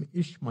name him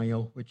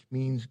Ishmael, which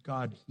means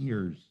God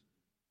hears.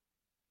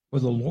 For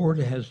the Lord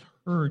has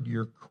heard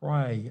your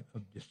cry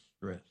of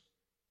distress.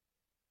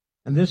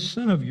 And this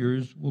son of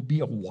yours will be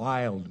a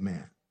wild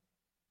man,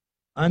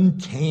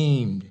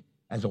 untamed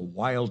as a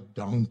wild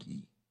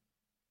donkey.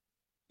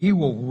 He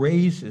will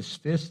raise his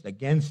fist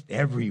against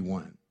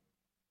everyone,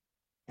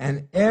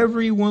 and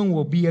everyone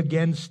will be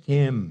against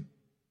him.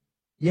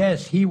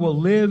 Yes, he will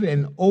live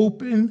in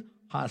open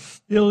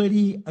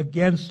hostility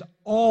against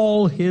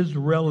all his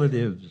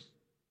relatives.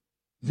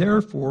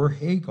 Therefore,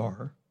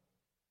 Hagar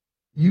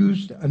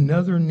used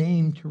another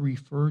name to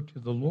refer to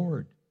the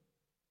Lord,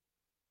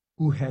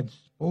 who had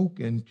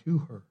spoken to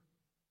her.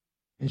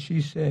 And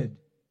she said,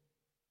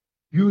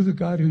 you are the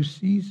God who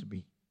sees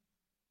me.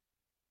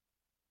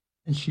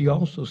 And she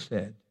also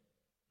said,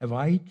 have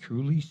I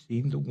truly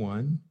seen the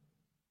one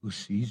who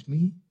sees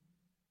me?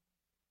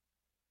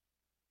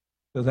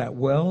 So that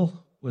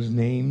well was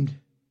named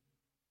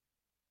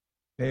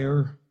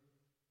Beer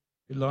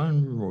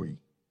Elanroi,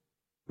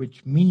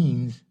 which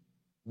means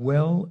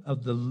well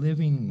of the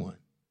living one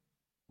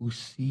who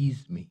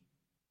sees me.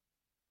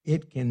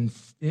 It can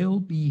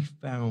still be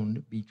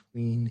found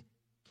between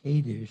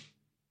Kadesh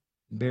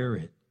and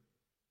Bered.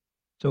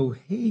 So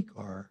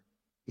Hagar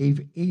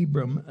gave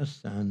Abram a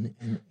son,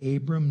 and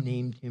Abram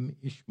named him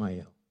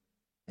Ishmael.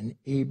 And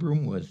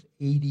Abram was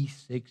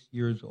 86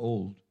 years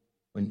old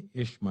when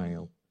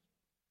Ishmael.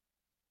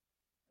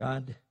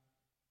 God,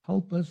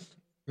 help us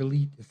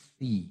really to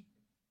see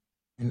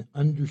and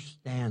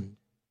understand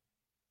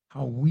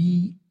how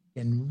we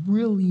can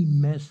really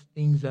mess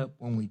things up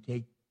when we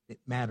take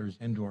matters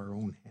into our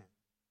own hands.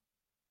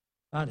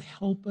 God,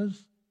 help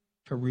us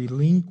to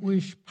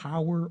relinquish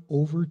power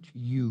over to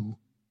you,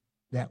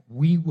 that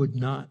we would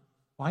not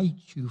fight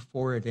you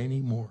for it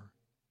anymore,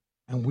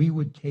 and we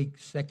would take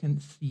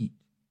second seat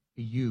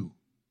to you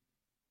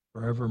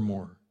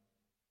forevermore.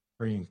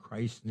 Pray in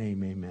Christ's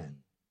name, amen.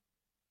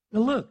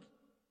 Now look,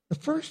 the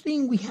first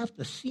thing we have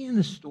to see in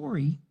the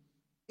story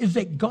is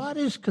that God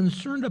is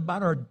concerned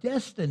about our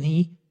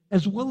destiny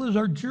as well as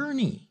our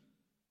journey.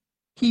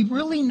 He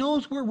really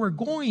knows where we're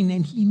going,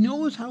 and he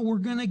knows how we're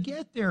going to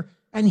get there.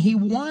 And he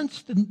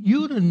wants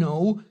you to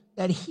know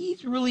that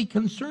he's really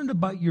concerned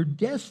about your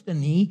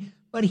destiny,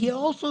 but he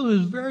also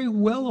is very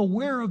well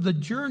aware of the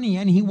journey,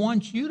 and he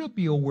wants you to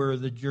be aware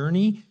of the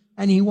journey,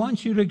 and he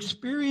wants you to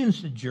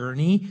experience the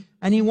journey,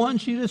 and he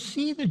wants you to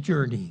see the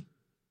journey.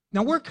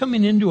 Now, we're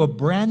coming into a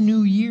brand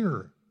new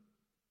year.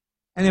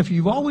 And if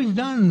you've always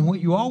done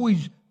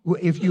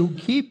if you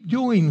keep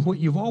doing what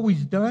you've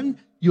always done,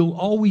 you'll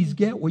always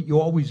get what you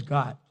always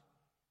got.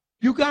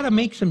 You got to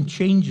make some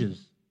changes.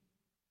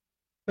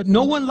 But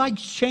no one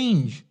likes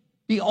change.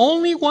 The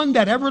only one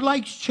that ever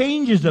likes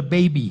change is a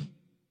baby.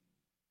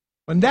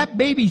 When that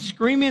baby's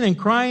screaming and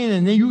crying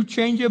and then you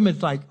change them,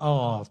 it's like,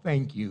 oh,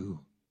 thank you.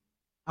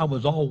 I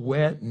was all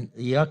wet and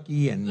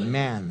yucky, and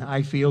man,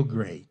 I feel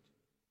great.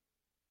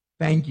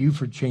 Thank you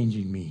for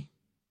changing me.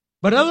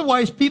 But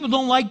otherwise, people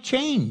don't like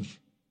change.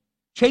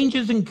 Change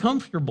isn't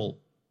comfortable.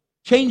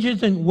 Change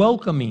isn't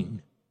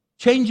welcoming.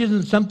 Change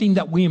isn't something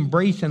that we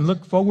embrace and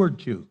look forward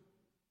to.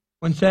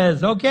 When it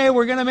says, okay,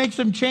 we're going to make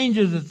some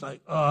changes, it's like,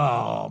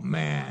 oh,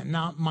 man,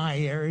 not my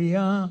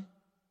area.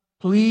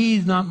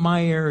 Please, not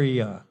my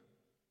area.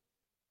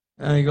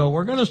 And they go,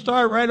 we're going to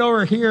start right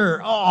over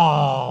here.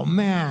 Oh,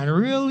 man,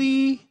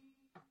 really?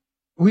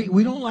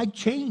 We don't like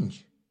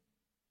change.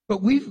 But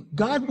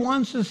God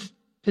wants us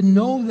to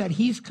know that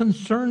he's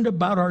concerned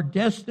about our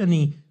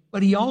destiny,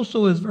 but he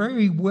also is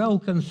very well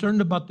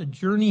concerned about the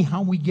journey,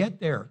 how we get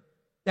there,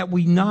 that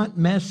we not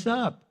mess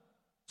up.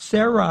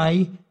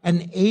 Sarai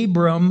and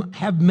Abram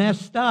have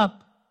messed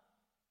up.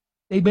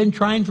 They've been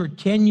trying for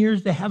 10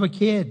 years to have a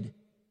kid,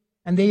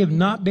 and they have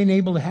not been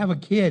able to have a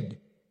kid.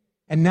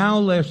 And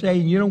now they're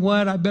saying, you know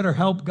what, I better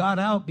help God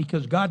out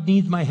because God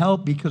needs my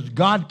help because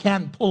God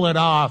can't pull it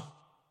off.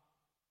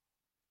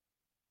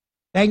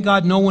 Thank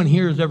God no one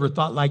here has ever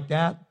thought like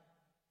that.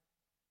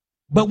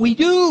 But we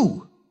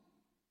do.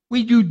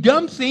 We do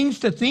dumb things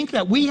to think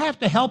that we have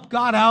to help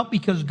God out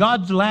because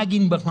God's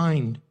lagging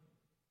behind.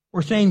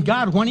 We're saying,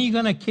 God, when are you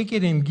going to kick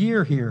it in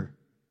gear here?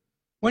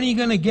 When are you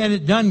going to get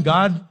it done,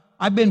 God?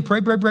 I've been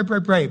pray.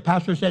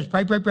 Pastor says,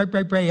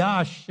 pray.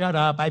 Ah, shut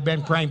up. I've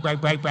been praying, pray.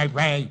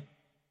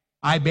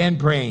 I've been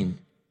praying.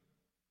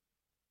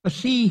 But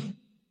see,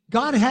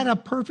 God had a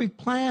perfect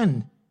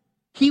plan.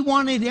 He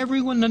wanted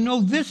everyone to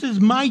know, this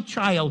is my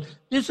child.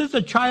 This is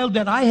a child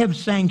that I have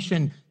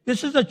sanctioned.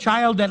 This is a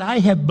child that I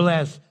have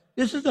blessed.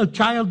 This is a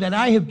child that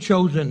I have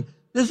chosen.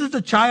 This is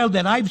the child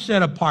that I've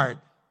set apart.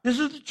 This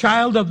is the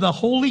child of the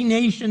holy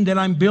nation that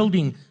I'm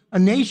building. A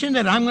nation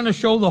that I'm going to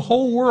show the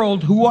whole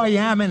world who I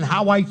am and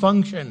how I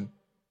function.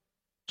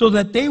 So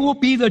that they will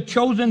be the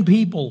chosen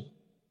people.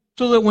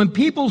 So that when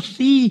people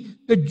see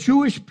the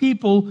Jewish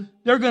people,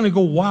 they're going to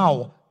go,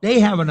 wow, they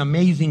have an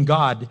amazing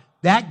God.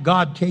 that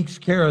God takes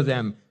care of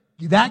them.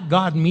 That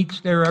God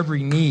meets their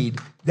every need.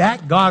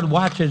 That God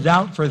watches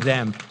out for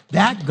them.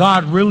 That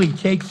God really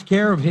takes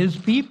care of his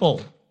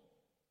people.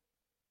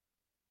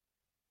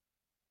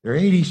 They're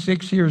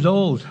 86 years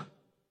old.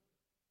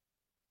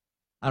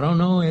 I don't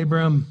know,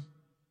 Abram.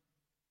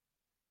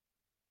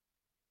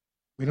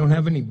 We don't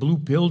have any blue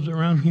pills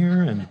around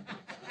here, and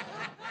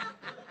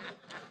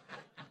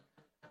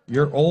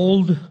you're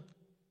old.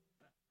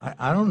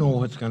 I don't know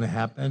what's going to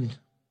happen.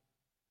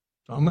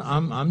 So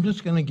I'm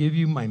just going to give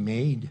you my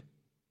maid.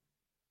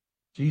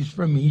 She's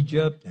from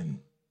Egypt, and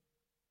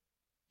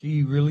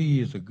she really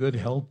is a good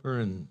helper,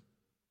 and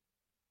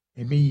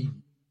maybe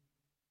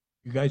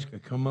you guys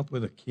could come up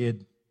with a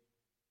kid.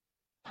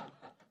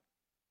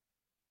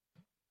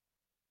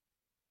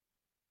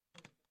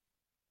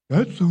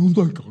 That sounds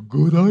like a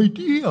good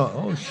idea.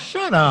 Oh,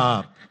 shut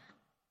up.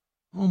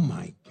 Oh,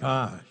 my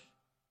gosh.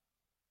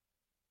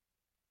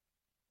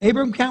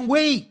 Abram can't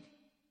wait.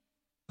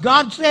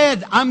 God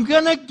said, I'm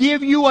going to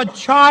give you a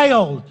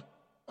child,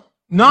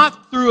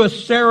 not through a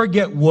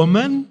surrogate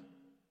woman.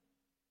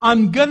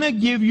 I'm going to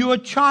give you a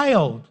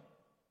child.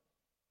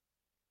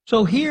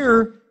 So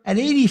here, at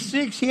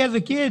 86, he has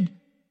a kid.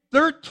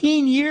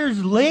 13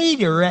 years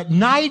later, at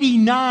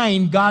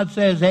 99, God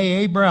says,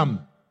 hey,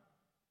 Abram.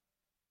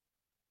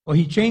 Well,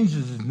 he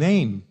changes his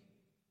name.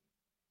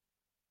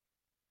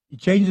 He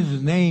changes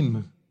his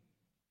name.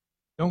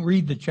 Don't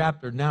read the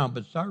chapter now,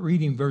 but start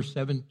reading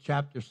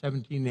chapter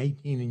 17 and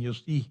 18, and you'll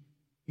see.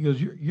 He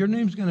goes, your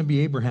name's going to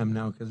be Abraham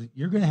now, because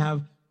you're going to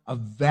have a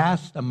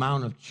vast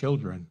amount of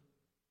children.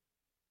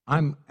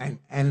 And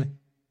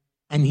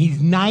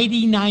he's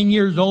 99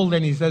 years old,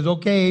 and he says,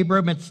 okay,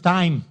 Abram, it's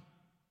time.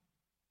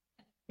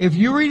 If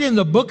you read in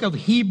the book of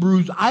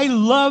Hebrews, I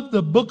love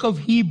the book of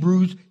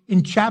Hebrews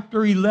in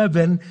chapter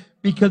 11,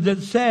 because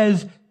it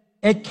says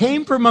it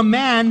came from a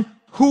man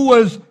who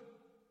was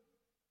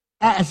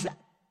as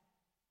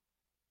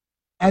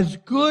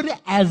good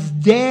as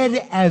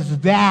dead as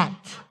that,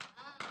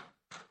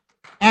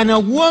 and a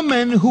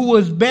woman who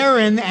was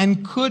barren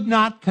and could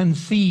not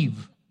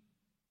conceive.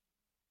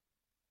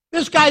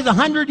 This guy's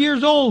 100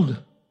 years old.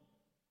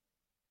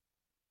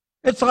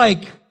 It's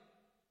like,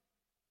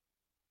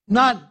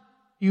 not,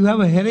 do you have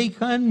a headache,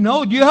 hon?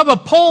 No, do you have a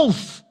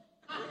pulse?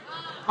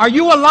 Are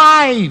you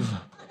alive?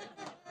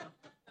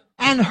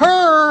 And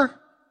her,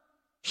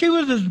 she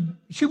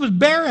was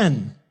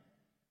barren.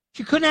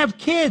 She couldn't have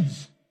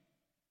kids.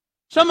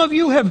 Some of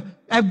you have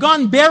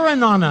gone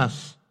barren on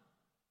us.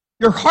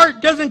 Your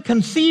heart doesn't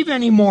conceive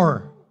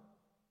anymore.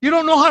 You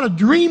don't know how to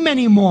dream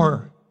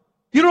anymore.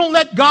 You don't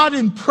let God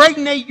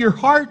impregnate your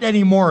heart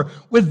anymore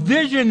with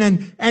vision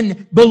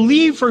and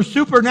believe for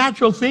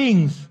supernatural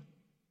things.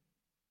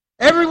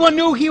 Everyone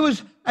knew he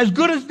was as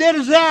good as dead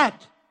as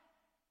that.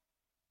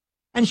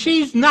 And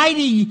she's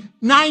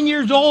 99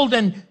 years old,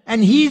 and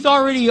he's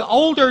already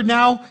older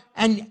now,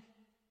 and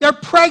they're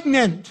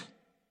pregnant.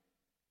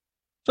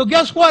 So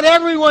guess what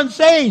everyone's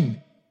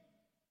saying?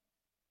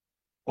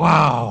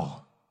 Wow.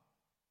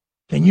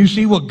 Can you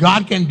see what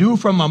God can do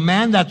from a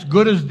man that's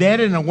good as dead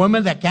and a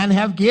woman that can't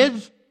have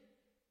kids?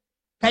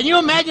 Can you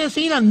imagine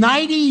seeing a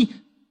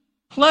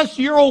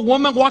 90-plus-year-old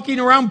woman walking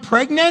around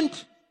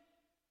pregnant?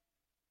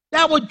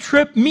 That would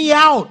trip me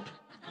out.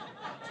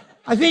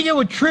 I think it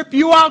would trip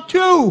you out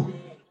too.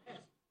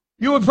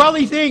 You would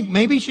probably think,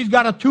 maybe she's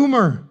got a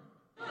tumor.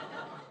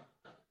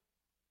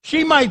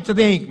 She might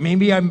think,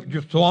 maybe I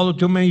just swallowed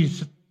too many,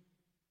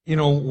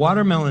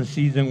 watermelon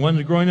seeds and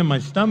one's growing in my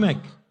stomach.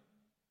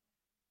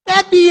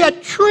 That'd be a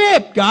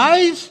trip,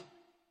 guys.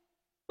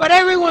 But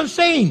everyone's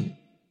saying,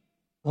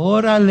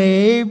 Orale,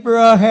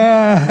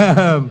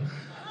 Abraham.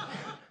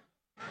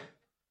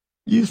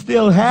 You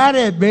still had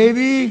it,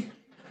 baby.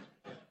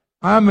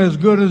 I'm as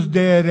good as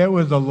dead. It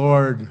was the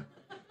Lord.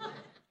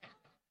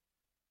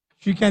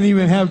 She can't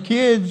even have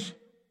kids.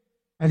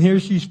 And here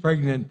she's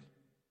pregnant.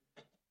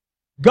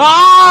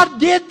 God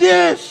did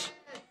this.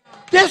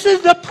 This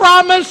is the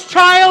promised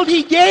child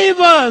he gave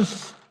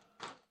us.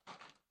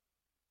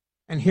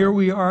 And here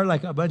we are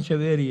like a bunch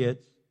of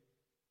idiots,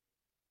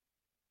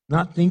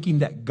 not thinking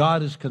that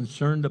God is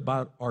concerned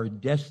about our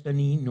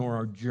destiny nor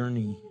our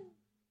journey.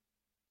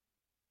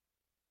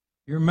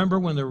 You remember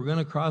when they were going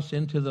to cross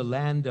into the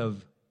land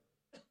of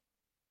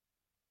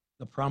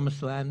the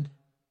promised land?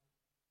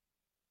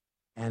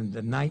 And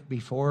the night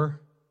before,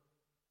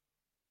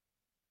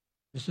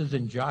 this is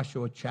in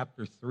Joshua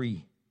chapter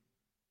 3.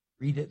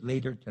 Read it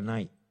later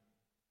tonight.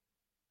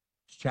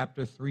 It's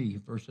chapter 3,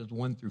 verses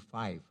 1 through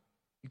 5.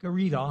 You can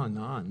read on and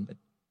on, but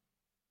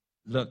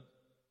look,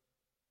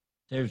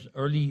 there's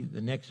early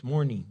the next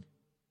morning,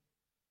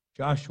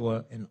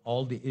 Joshua and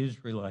all the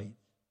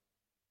Israelites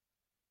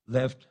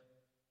left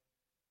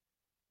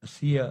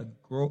Asia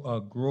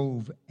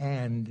Grove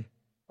and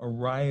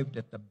arrived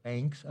at the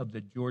banks of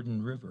the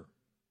Jordan River.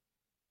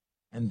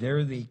 And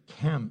there they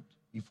camped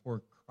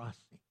before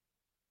crossing.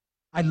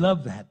 I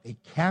love that. They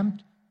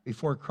camped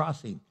before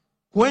crossing.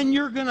 When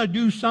you're going to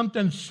do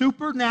something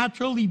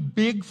supernaturally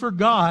big for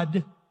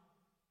God,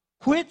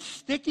 quit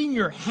sticking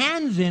your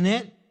hands in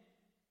it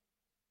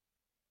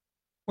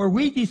Or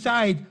we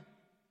decide,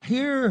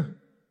 here,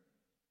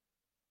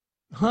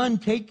 hon,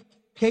 take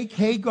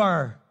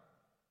Hagar.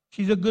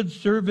 She's a good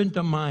servant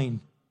of mine.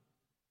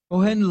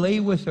 Go ahead and lay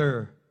with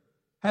her.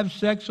 Have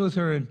sex with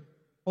her, and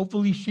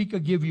hopefully she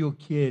could give you a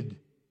kid.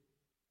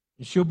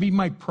 And she'll be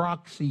my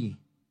proxy.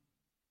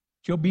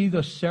 She'll be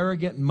the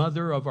surrogate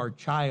mother of our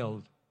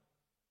child.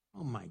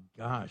 Oh my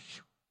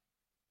gosh.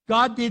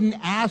 God didn't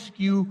ask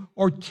you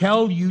or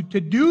tell you to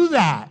do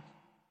that.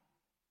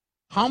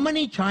 How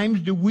many times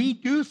do we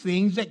do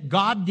things that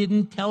God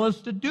didn't tell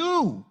us to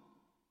do?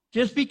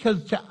 Just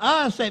because to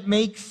us it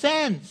makes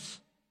sense.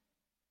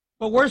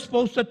 But we're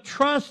supposed to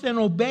trust and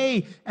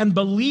obey and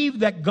believe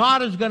that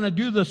God is going to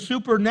do the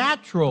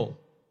supernatural.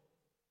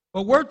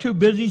 But we're too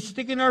busy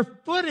sticking our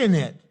foot in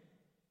it.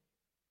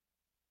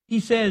 He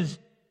says,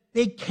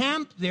 they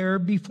camped there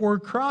before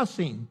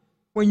crossing.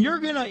 When you're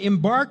going to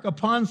embark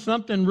upon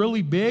something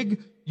really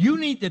big, you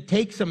need to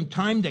take some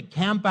time to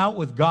camp out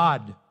with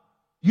God.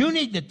 You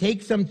need to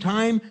take some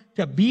time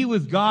to be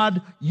with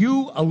God,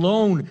 you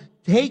alone.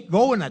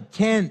 Go in a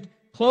tent,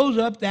 close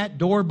up that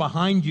door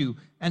behind you,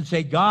 and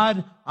say,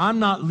 God, I'm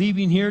not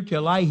leaving here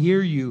till I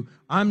hear you.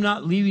 I'm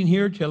not leaving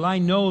here till I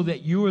know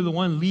that you are the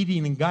one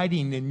leading and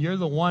guiding, and you're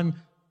the one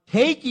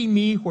taking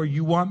me where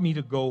you want me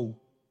to go.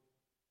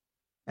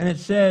 And it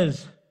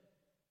says,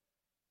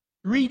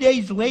 3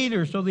 days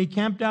later, so they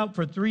camped out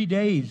for 3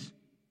 days.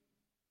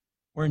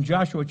 We're in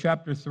Joshua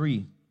chapter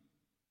 3.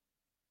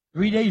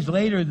 3 days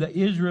later, the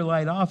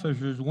Israelite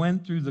officers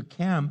went through the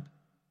camp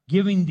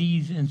giving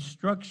these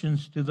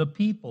instructions to the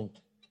people.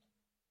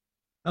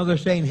 Now they're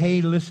saying,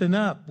 hey, listen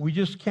up. We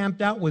just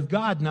camped out with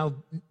God. Now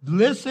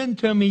listen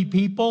to me,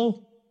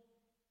 people,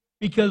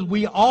 because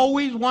we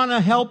always want to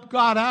help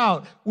God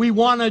out. We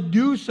want to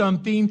do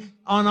something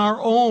on our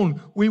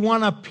own. We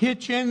want to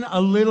pitch in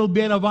a little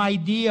bit of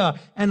idea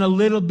and a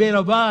little bit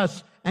of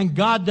us. And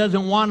God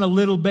doesn't want a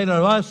little bit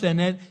of us in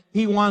it.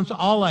 He wants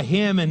all of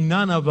Him and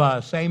none of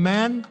us.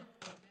 Amen?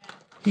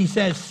 He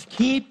says,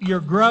 keep your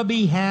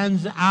grubby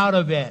hands out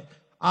of it.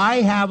 I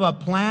have a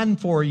plan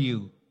for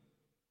you.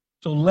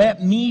 So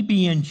let me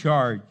be in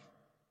charge.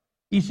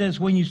 He says,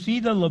 when you see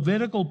the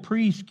Levitical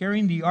priests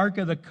carrying the Ark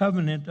of the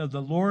Covenant of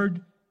the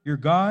Lord your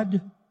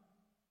God,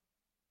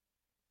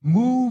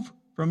 move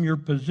from your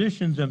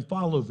positions and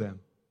follow them.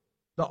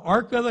 The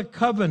Ark of the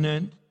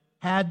Covenant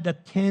had the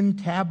 10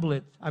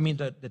 tablets,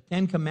 the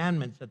 10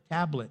 commandments, the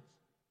tablets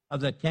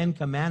of the 10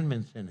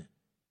 commandments in it.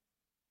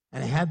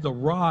 And it had the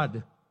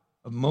rod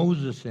of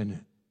Moses in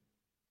it.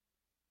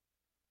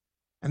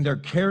 And they're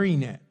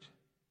carrying it.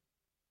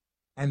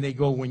 And they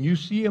go, when you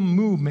see him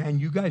move, man,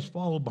 you guys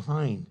follow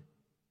behind.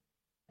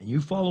 And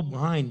you follow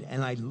behind.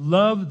 And I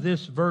love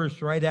this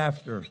verse right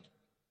after.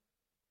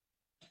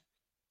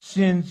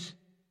 Since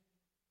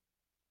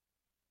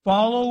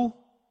follow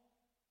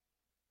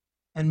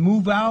and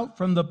move out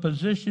from the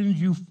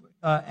positions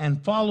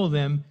and follow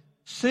them,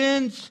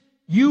 since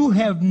you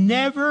have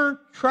never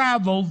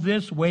traveled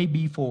this way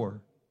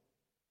before.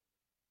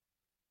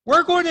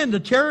 We're going into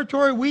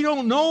territory we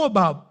don't know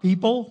about,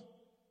 people.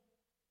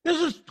 This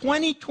is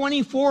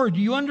 2024. Do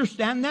you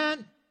understand that?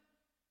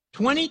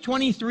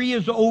 2023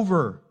 is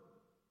over.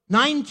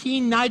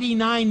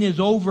 1999 is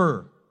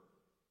over.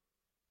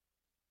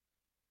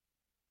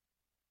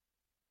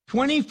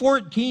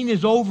 2014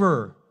 is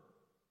over.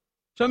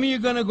 Some of you are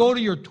going to go to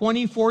your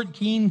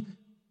 2014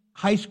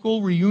 high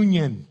school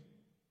reunion.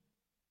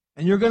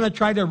 And you're going to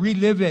try to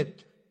relive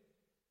it.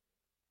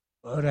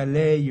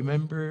 Orale, you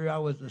remember I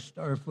was a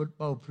star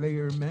football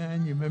player,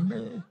 man? You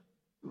remember?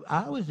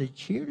 I was a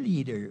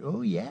cheerleader.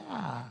 Oh,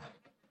 yeah.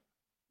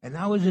 And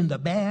I was in the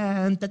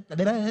band.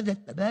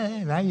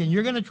 And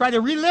you're going to try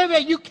to relive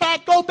it. You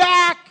can't go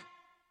back.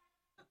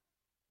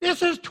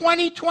 This is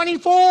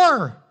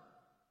 2024.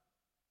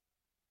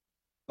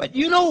 But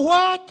you know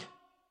what?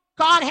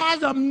 God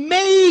has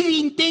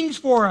amazing things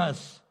for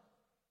us.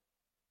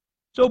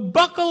 So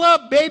buckle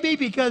up, baby,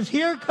 because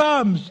here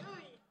comes.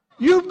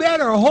 You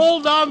better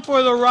hold on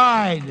for the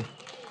ride.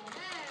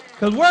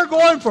 Because we're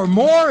going for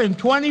more in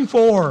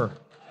 24.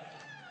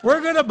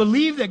 We're going to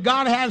believe that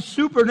God has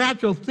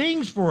supernatural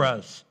things for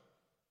us.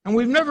 And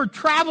we've never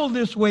traveled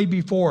this way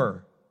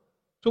before.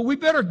 So we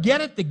better get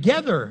it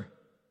together.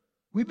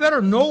 We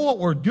better know what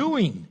we're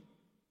doing.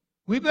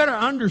 We better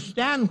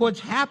understand what's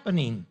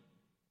happening.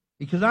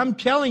 Because I'm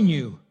telling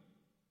you,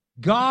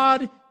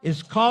 God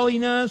is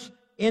calling us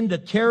into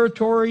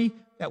territory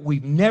that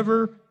we've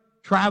never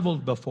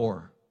traveled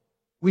before.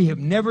 We have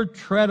never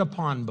tread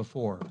upon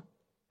before.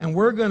 And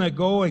we're going to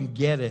go and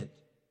get it.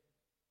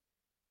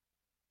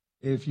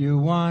 If you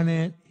want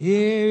it,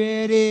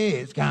 here it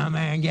is. Come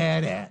and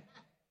get it.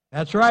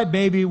 That's right,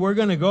 baby. We're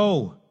going to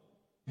go.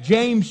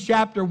 James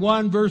chapter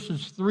 1,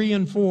 verses 3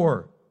 and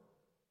 4.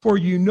 For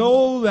you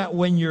know that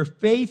when your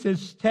faith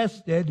is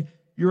tested,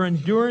 your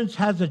endurance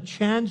has a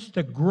chance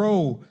to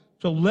grow.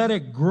 So let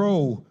it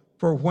grow.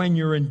 For when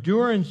your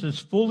endurance is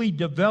fully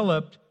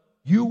developed,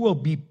 you will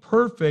be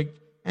perfect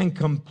and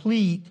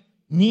complete,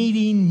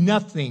 needing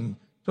nothing.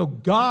 So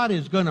God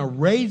is going to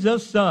raise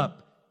us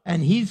up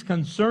and He's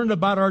concerned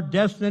about our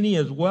destiny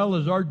as well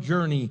as our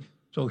journey.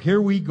 So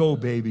here we go,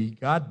 baby.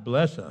 God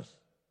bless us,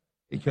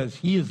 because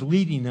He is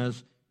leading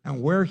us,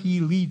 and where He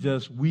leads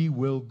us, we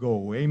will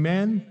go.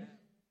 Amen?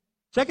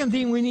 Second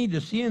thing we need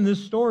to see in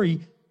this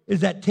story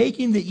is that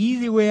taking the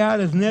easy way out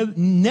is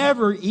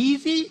never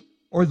easy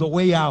or the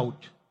way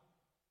out.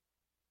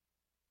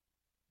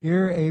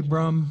 Here,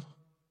 Abram,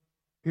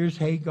 here's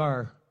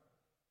Hagar.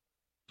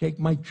 Take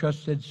my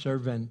trusted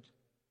servant.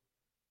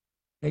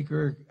 Take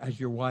her as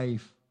your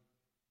wife.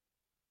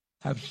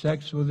 Have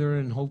sex with her,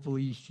 and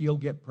hopefully she'll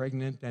get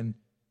pregnant, and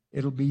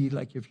it'll be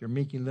like if you're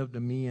making love to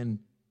me, and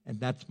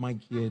that's my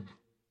kid.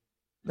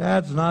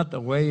 That's not the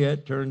way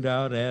it turned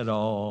out at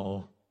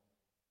all.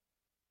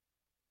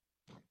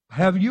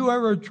 Have you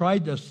ever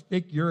tried to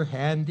stick your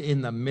hand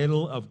in the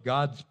middle of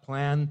God's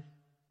plan?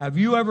 Have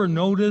you ever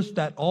noticed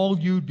that all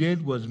you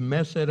did was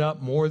mess it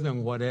up more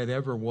than what it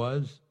ever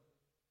was?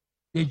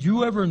 Did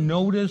you ever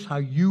notice how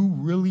you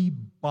really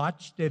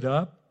botched it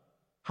up?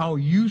 How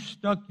you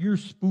stuck your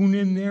spoon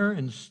in there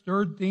and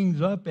stirred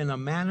things up in a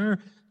manner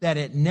that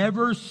it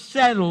never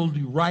settled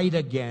right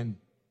again?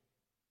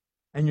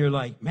 And you're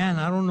like, man,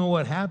 I don't know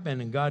what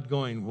happened. And God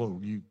going, well,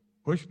 you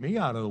pushed me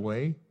out of the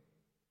way.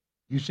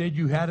 You said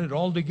you had it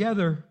all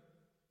together.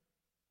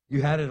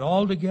 You had it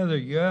all together.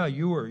 Yeah,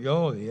 you were.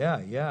 Oh,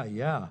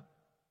 yeah.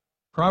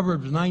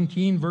 Proverbs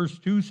 19, verse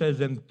 2 says,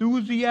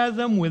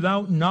 enthusiasm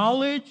without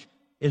knowledge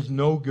is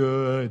no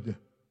good.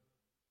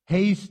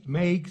 Haste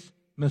makes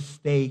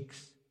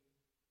mistakes.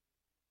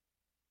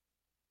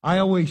 I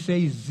always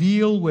say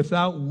zeal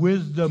without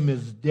wisdom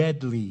is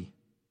deadly.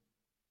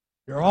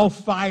 You're all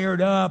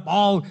fired up,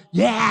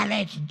 yeah,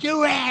 let's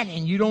do it.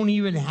 And you don't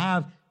even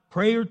have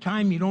prayer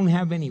time. You don't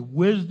have any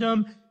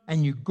wisdom.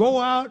 And you go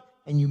out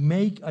and you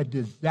make a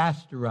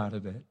disaster out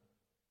of it.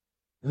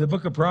 In the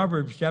book of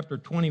Proverbs, chapter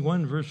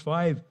 21, verse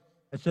 5,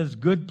 it says,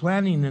 good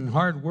planning and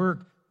hard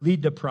work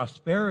lead to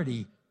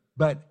prosperity,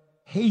 but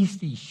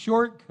hasty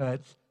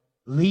shortcuts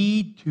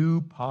lead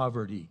to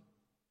poverty.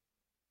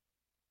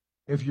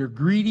 If you're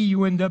greedy,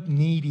 you end up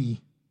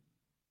needy.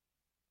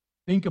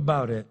 Think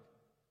about it.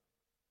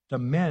 It's a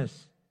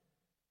mess.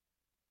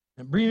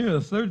 And bring me to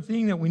the third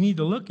thing that we need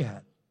to look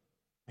at.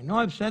 I know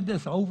I've said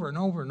this over and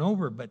over and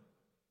over, but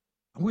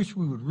I wish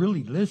we would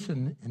really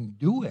listen and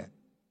do it.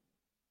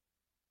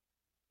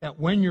 That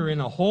when you're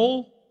in a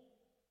hole,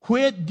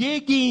 quit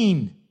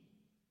digging.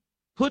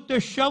 Put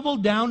the shovel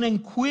down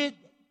and quit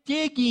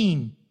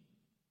digging.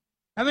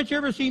 Haven't you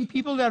ever seen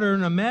people that are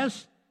in a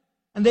mess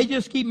and they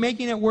just keep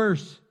making it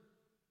worse?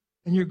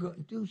 And you're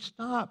going, dude,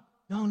 stop.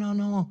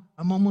 No.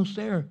 I'm almost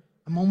there.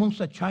 I'm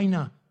almost at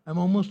China.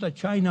 Oh,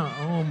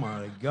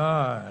 my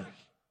gosh.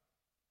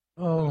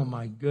 Oh,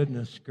 my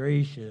goodness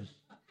gracious.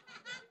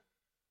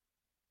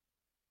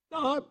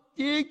 Stop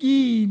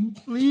digging,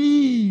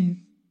 please.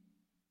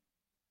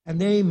 And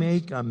they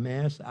make a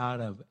mess out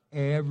of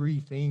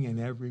everything and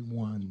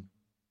everyone.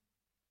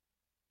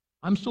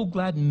 I'm so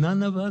glad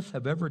none of us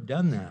have ever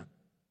done that.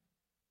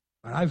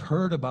 But I've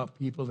heard about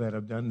people that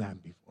have done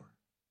that before.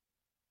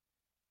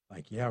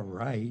 Like, yeah,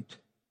 right.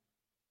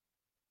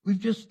 We've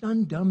just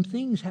done dumb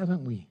things,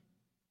 haven't we?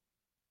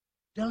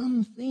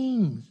 Dumb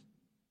things.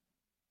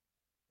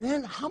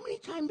 Then how many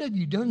times have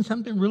you done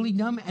something really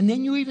dumb and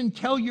then you even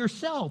tell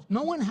yourself?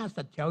 No one has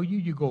to tell you.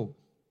 You go,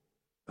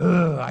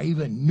 I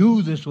even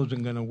knew this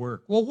wasn't going to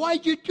work. Well,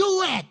 why'd you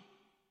do it?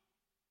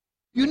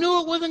 You knew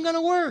it wasn't going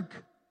to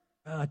work.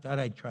 I thought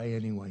I'd try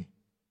anyway.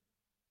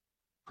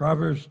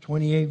 Proverbs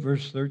 28,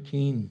 verse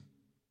 13.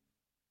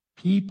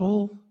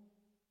 People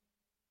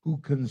who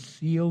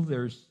conceal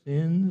their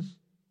sins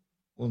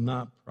will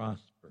not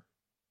prosper.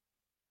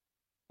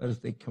 But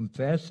if they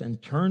confess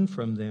and turn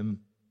from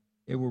them,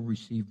 they will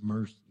receive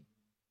mercy.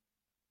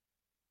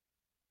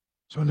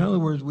 So in other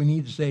words, we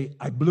need to say,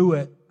 I blew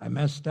it. I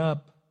messed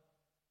up.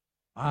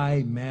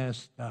 I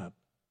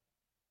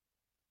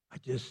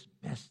just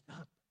messed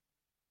up.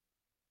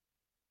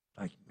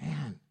 Like,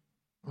 man,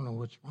 I don't know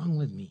what's wrong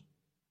with me.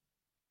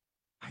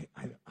 I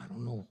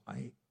don't know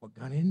what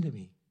got into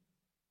me.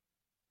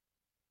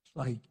 It's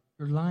like,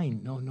 you're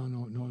lying. No,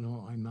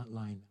 I'm not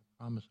lying.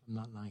 I promise I'm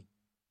not lying.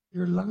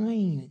 You're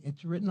lying.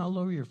 It's written all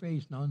over your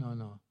face. No,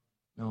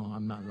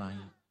 I'm not lying.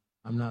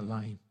 I'm not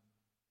lying.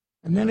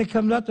 And then it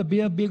comes out to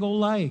be a big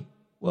old lie.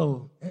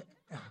 Well, it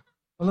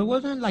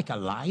wasn't like a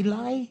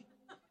lie.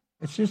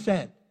 It's just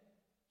that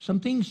some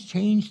things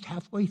changed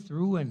halfway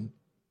through, and,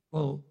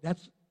 well,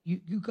 that's,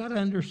 you got to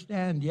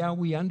understand. Yeah,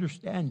 we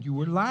understand. You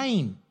were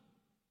lying.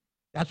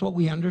 That's what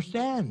we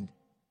understand.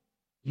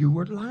 You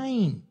were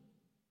lying.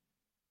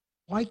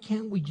 Why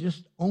can't we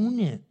just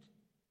own it?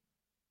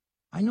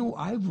 I know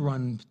I've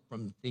run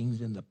from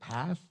things in the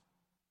past.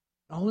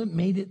 All it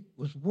made it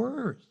was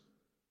worse.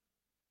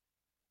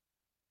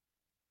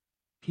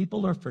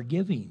 People are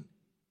forgiving,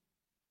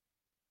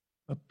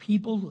 but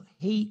people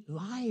hate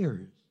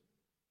liars.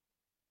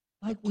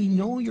 Like, we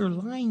know you're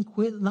lying,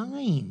 quit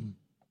lying.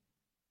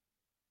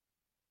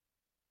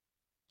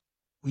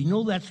 We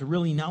know that's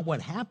really not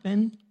what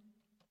happened.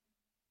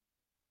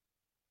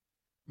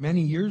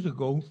 Many years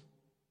ago,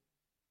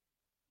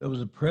 There was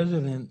a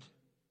president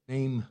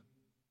named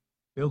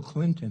Bill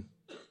Clinton.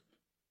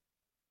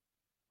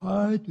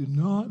 I did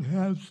not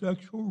have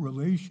sexual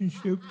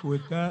relationships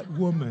with that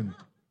woman.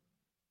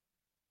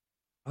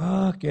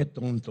 Ah, qué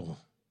tonto.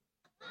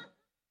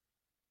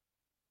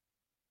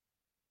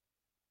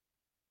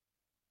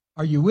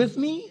 Are you with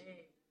me?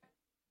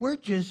 We're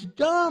just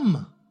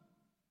dumb.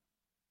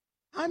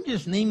 I'm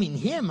just naming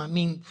him. I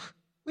mean,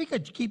 we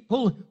could keep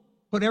put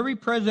every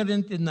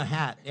president in the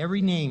hat,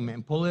 every name,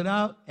 and pull it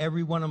out.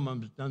 Every one of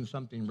them has done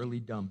something really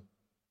dumb.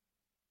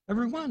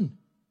 Every one.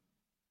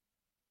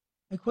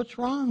 Like, what's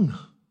wrong?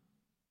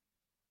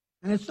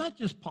 And it's not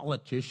just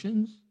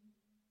politicians.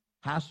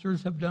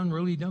 Pastors have done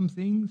really dumb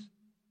things.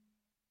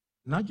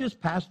 Not just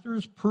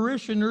pastors,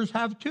 parishioners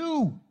have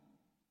too.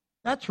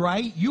 That's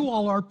right, you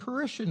all are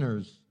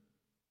parishioners.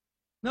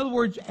 In other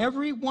words,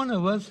 every one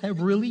of us have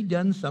really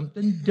done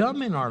something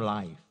dumb in our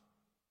life.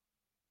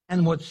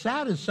 And what's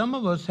sad is some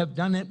of us have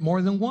done it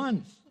more than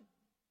once.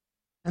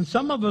 And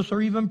some of us are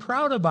even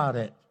proud about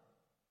it.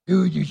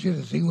 Dude, you should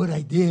have seen what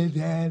I did,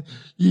 man.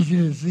 You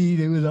should have seen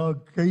it was all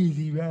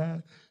crazy,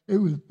 man. It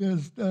was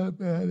messed up,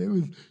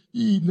 man.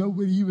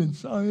 Nobody even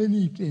saw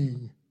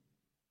anything.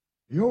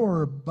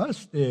 You're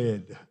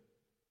busted.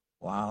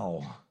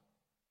 Wow.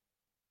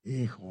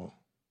 Hijo.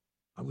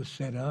 I was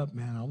set up,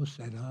 man. I was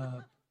set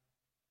up.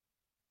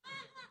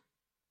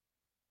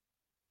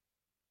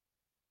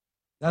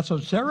 That's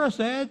what Sarah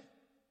said.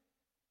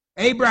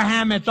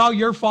 Abraham, it's all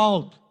your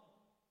fault.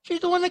 She's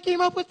the one that came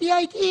up with the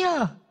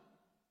idea.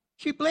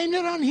 She blamed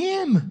it on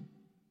him.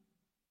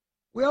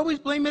 We always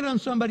blame it on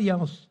somebody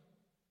else.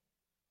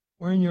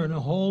 When you're in a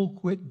hole,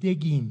 quit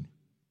digging.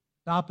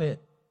 Stop it.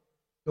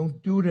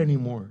 Don't do it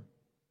anymore.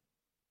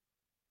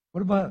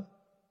 What about,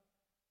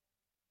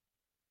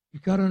 you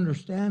got to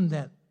understand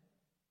that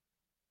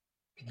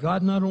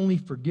God not only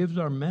forgives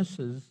our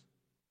messes,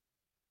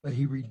 but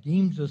he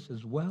redeems us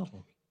as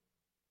well.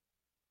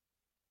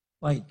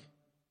 Like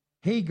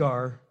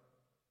Hagar,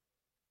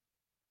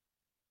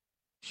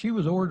 she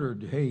was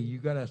ordered, hey, you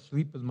got to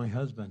sleep with my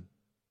husband.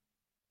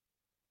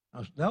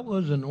 Now, that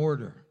was an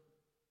order.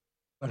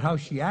 But how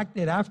she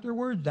acted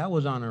afterwards, that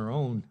was on her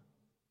own.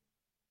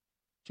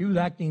 She was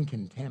acting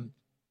contempt.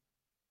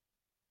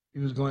 She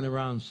was going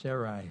around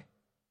Sarai.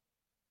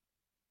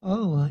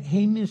 Oh,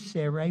 hey, Miss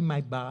Sarai,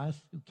 my boss,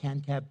 who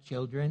can't have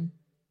children,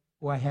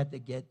 who I had to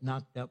get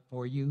knocked up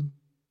for you,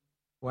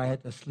 who I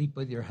had to sleep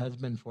with your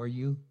husband for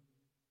you,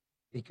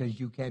 because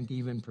you can't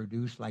even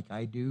produce like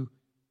I do.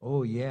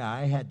 Oh, yeah,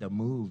 I had the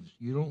moves.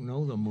 You don't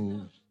know the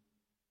moves.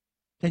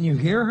 Can you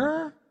hear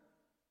her?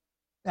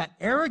 That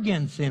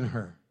arrogance in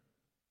her.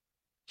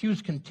 She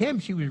was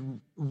contempt. She was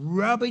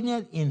rubbing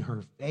it in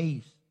her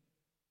face.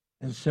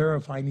 And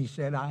Sarah finally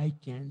said, I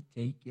can't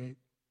take it.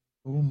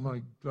 Oh,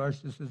 my gosh,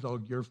 this is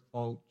all your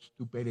fault,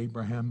 stupid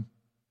Abraham.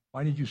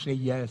 Why did you say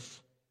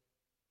yes?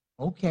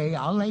 Okay,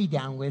 I'll lay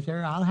down with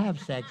her. I'll have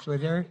sex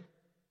with her.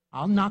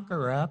 I'll knock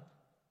her up.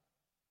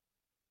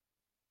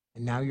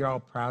 And now you're all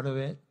proud of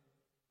it?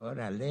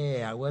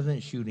 Orale, I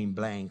wasn't shooting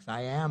blanks.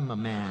 I am a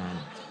man.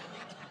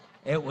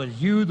 It was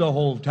you the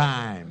whole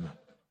time.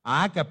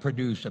 I could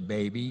produce a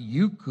baby.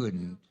 You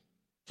couldn't.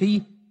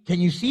 See, can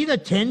you see the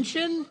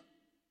tension?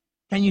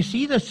 Can you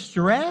see the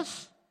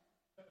stress?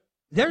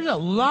 There's a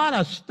lot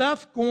of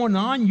stuff going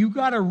on. You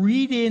got to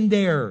read in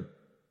there.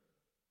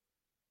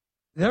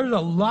 There's a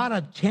lot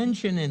of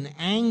tension and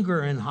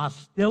anger and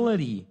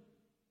hostility.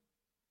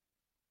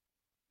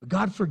 But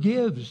God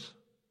forgives.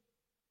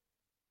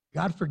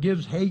 God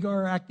forgives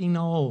Hagar acting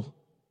all,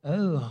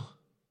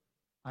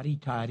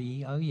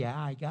 hotty-totty. Oh, yeah,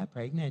 I got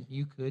pregnant.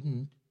 You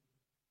couldn't.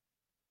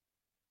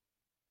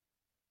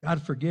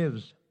 God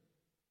forgives.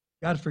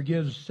 God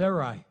forgives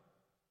Sarai.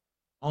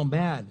 All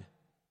mad.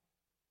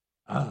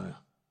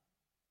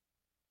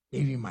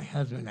 Gave you my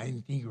husband. I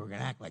didn't think you were going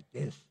to act like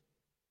this.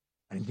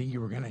 I didn't think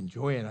you were going to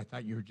enjoy it. I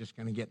thought you were just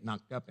going to get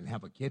knocked up and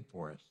have a kid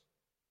for us.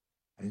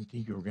 I didn't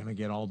think you were going to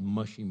get all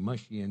mushy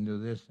into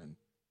this.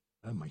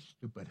 And my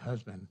stupid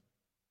husband.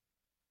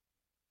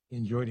 He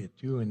enjoyed it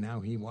too, and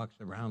now he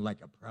walks around like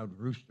a proud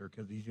rooster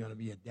because he's going to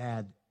be a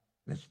dad.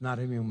 And it's not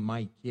even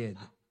my kid.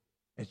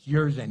 It's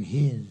yours and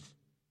his.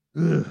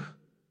 Ugh.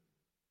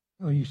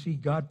 Oh, you see,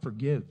 God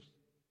forgives.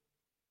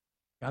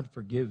 God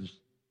forgives.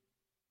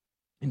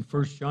 In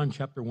 1 John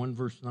chapter 1,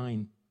 verse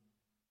 9,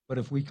 but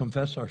if we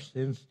confess our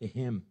sins to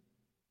him,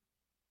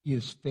 he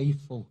is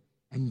faithful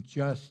and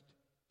just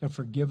to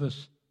forgive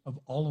us of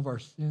all of our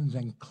sins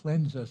and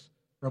cleanse us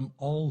from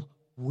all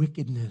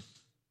wickedness.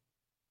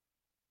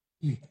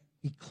 He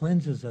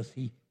cleanses us.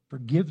 He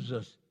forgives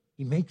us.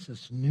 He makes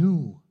us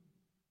new.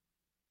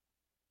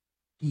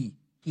 He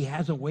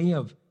has a way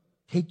of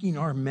taking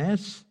our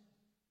mess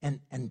and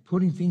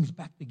putting things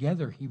back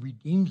together. He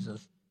redeems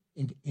us.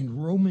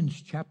 In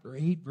Romans chapter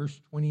 8, verse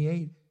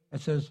 28,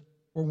 it says,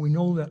 for we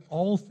know that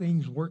all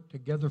things work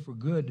together for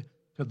good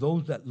to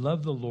those that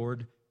love the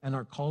Lord and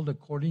are called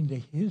according to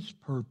his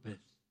purpose.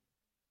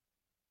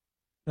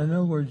 In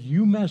other words,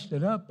 you messed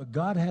it up, but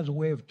God has a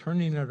way of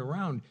turning it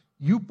around.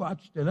 You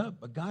botched it up,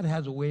 but God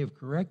has a way of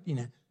correcting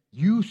it.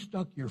 You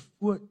stuck your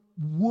foot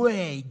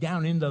way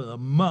down into the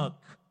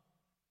muck,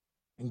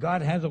 and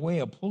God has a way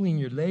of pulling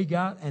your leg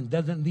out and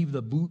doesn't leave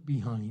the boot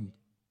behind.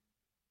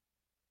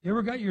 You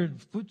ever got your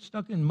foot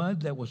stuck in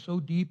mud that was so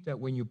deep that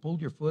when you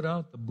pulled your foot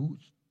out, the boot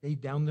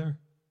stayed down there?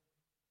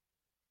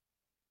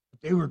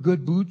 But they were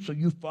good boots, so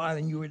you fought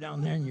and you were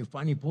down there and you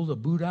finally pulled the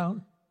boot out,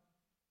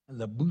 and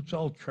the boot's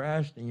all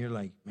trashed, and you're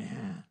like,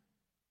 man,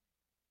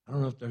 I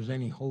don't know if there's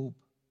any hope.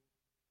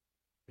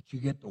 But you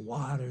get the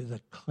water,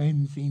 the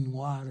cleansing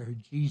water.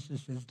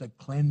 Jesus is the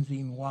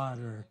cleansing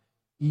water.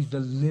 He's the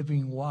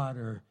living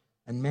water.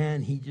 And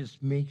man, he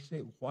just makes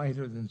it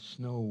whiter than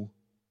snow.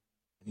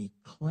 And he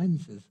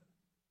cleanses it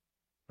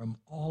from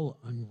all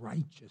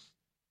unrighteousness.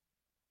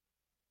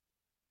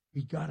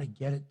 We got to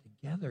get it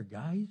together,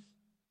 guys.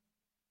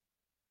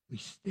 We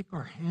stick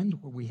our hand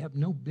where we have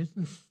no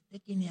business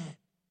sticking it.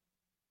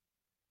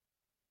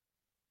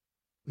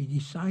 We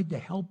decide to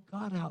help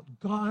God out.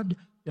 God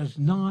does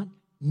not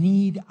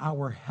need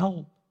our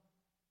help.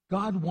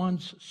 God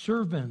wants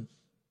servants,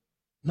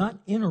 not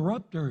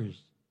interrupters.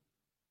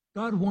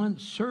 God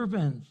wants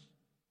servants,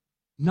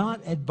 not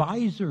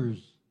advisors.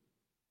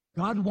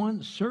 God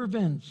wants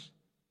servants,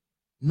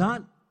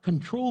 not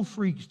control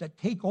freaks that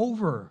take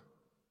over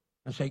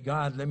and say,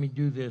 God, let me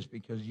do this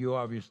because you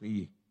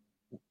obviously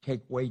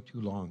take way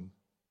too long.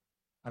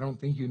 I don't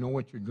think you know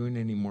what you're doing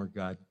anymore,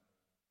 God.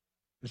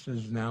 This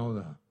is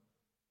now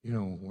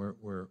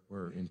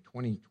we're in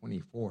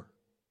 2024.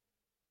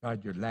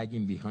 God, you're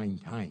lagging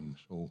behind time,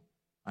 so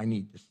I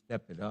need to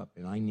step it up,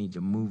 and I need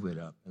to move it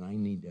up, and I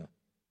need to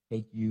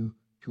take you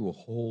to a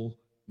whole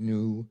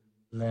new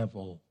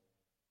level.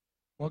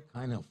 What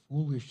kind of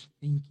foolish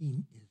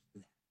thinking is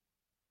that?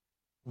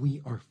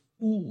 We are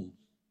fools.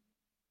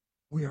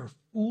 We are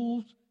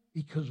fools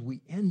because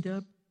we end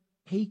up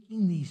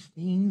taking these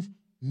things,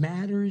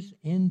 matters,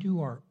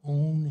 into our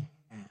own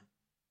hands.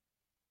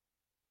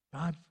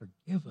 God,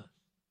 forgive us.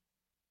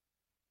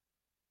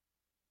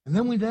 And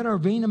then we let our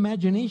vain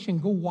imagination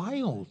go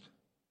wild.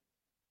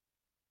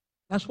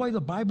 That's why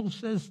the Bible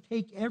says,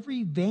 take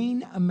every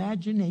vain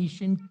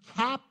imagination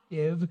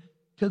captive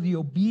to the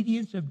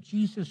obedience of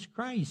Jesus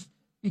Christ.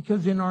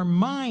 Because in our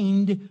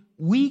mind,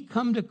 we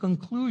come to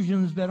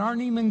conclusions that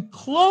aren't even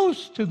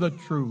close to the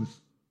truth.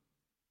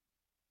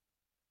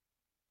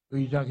 Who are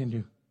you talking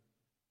to?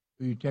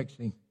 Who are you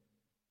texting?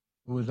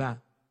 Who was that?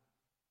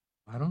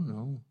 I don't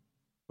know.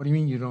 What do you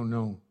mean you don't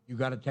know? You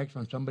got a text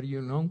from somebody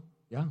you know?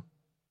 Yeah.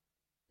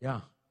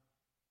 Yeah.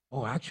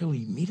 Oh,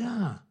 actually,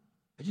 mira,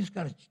 I just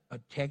got a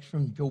text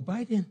from Joe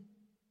Biden.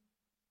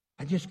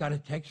 I just got a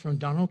text from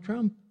Donald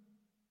Trump.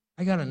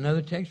 I got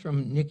another text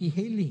from Nikki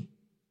Haley.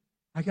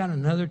 I got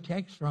another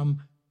text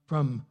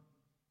from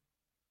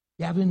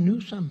Gavin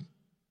Newsom.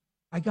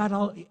 I got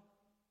all... In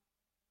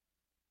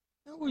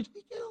other words,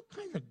 we get all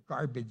kinds of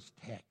garbage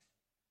texts.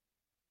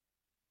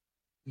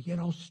 We get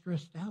all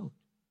stressed out.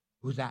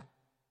 Who's that?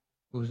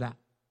 Who's that?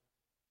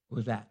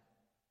 Who's that?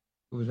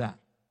 Who's that?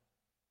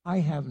 I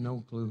have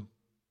no clue.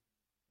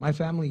 My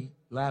family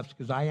laughs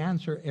because I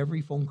answer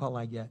every phone call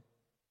I get,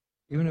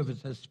 even if it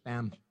says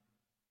spam.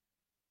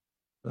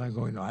 But I'm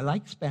going, no, I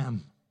like spam.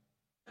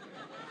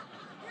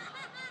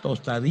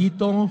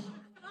 Tostadito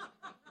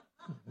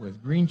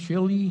with green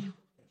chili.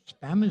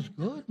 Spam is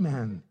good,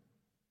 man.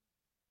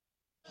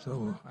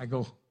 So I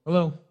go,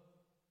 hello.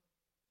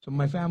 So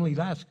my family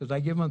laughs because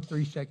I give them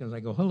 3 seconds. I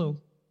go, hello,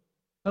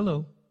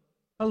 hello,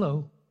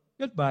 hello,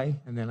 goodbye,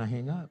 and then I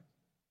hang up.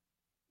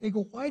 They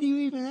go, why do you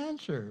even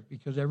answer?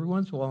 Because every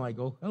once in a while I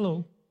go,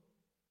 hello.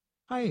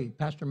 Hi,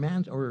 Pastor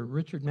or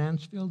Richard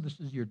Mansfield.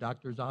 This is your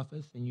doctor's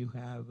office, and you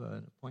have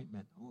an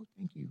appointment. Oh,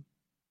 thank you.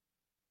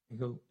 I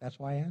go, that's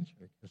why I answer,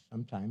 because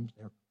sometimes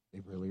they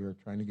really are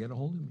trying to get a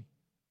hold of me.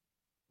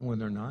 And when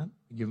they're not,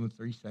 I give them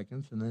 3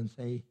 seconds and then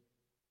say,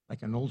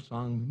 like an old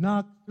song,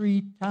 knock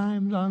 3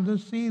 times on the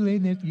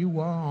ceiling if you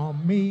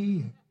want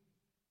me.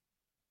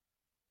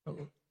 So,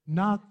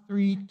 knock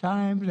 3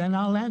 times and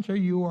I'll answer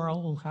you or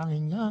I'll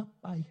hang up.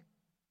 In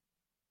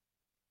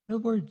other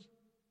words,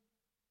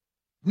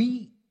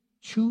 we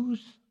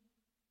choose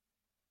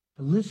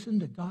to listen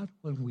to God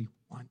when we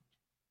want.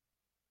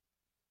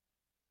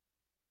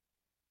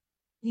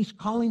 He's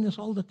calling us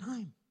all the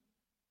time.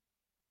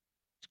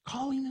 He's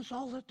calling us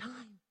all the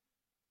time.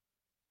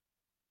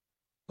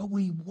 But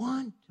we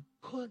want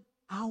to put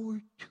our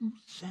 2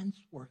 cents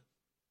worth.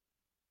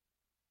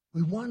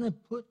 We want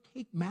to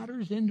take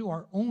matters into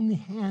our own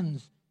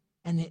hands,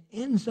 and it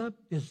ends up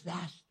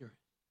disastrous.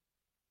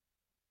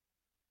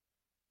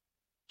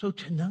 So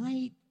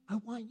tonight, I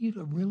want you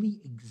to really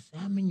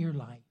examine your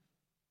life.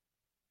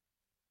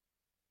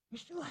 We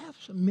still have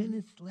some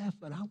minutes left,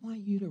 but I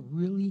want you to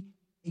really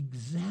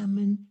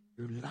examine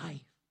your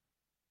life.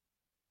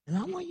 And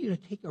I want you to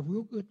take a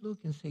real good look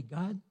and say,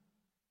 God,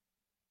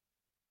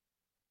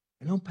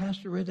 I know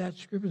Pastor read that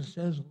scripture that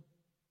says,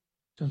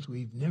 since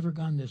we've never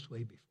gone this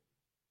way before.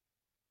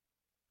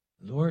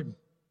 Lord,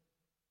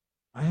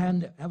 I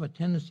have a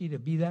tendency to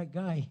be that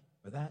guy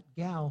or that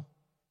gal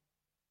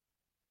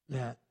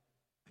that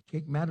I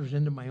take matters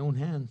into my own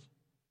hands.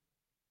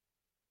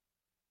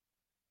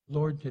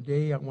 Lord,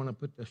 today I want to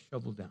put the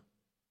shovel down.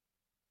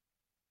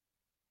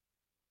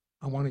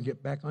 I want to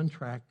get back on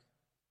track.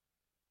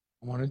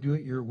 I want to do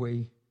it your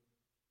way.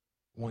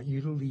 I want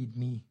you to lead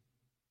me.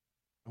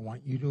 I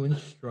want you to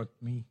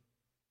instruct me.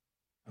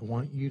 I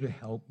want you to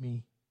help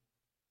me.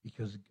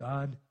 Because,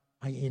 God,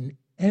 I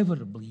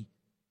inevitably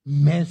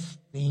mess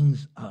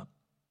things up.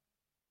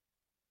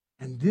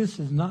 And this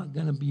is not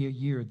going to be a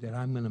year that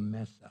I'm going to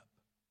mess up.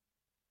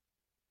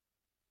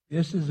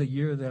 This is a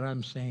year that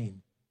I'm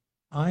saying,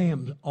 I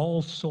am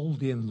all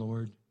sold in,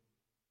 Lord.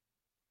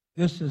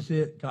 This is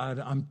it, God.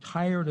 I'm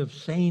tired of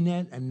saying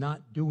it and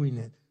not doing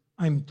it.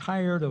 I'm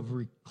tired of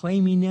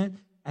reclaiming it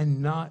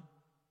and not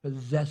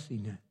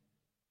possessing it.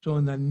 So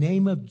in the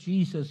name of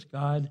Jesus,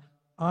 God,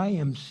 I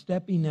am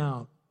stepping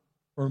out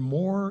for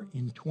more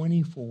in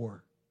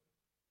 24.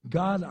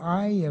 God,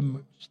 I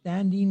am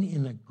standing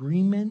in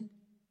agreement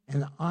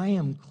and I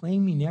am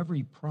claiming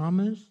every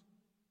promise.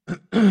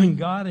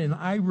 God, and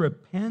I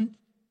repent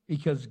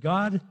because,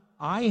 God,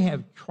 I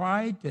have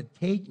tried to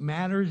take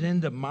matters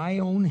into my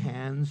own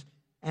hands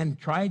and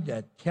tried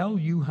to tell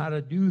you how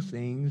to do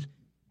things.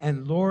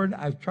 And, Lord,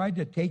 I've tried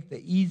to take the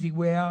easy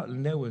way out,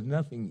 and there was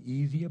nothing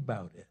easy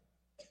about it.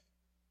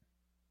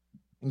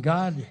 And,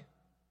 God,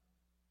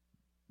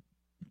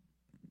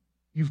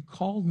 you've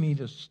called me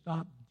to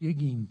stop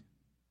digging,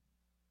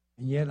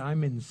 and yet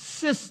I'm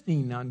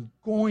insisting on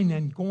going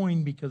and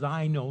going because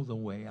I know the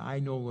way. I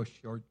know a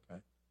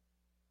shortcut.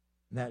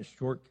 And that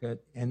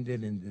shortcut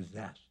ended in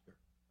disaster.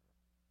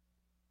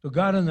 So,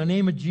 God, in the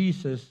name of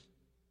Jesus,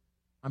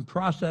 I'm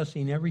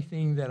processing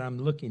everything that I'm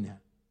looking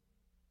at.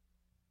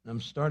 And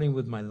I'm starting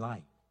with my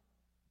life.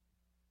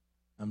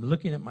 I'm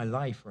looking at my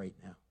life right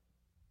now.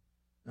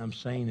 And I'm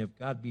saying, if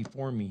God be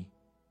for me,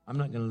 I'm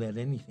not going to let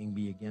anything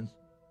be against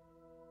me.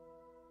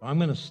 So I'm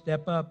going to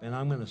step up and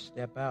I'm going to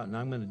step out and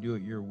I'm going to do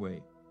it your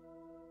way.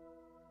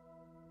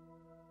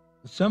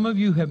 Some of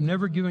you have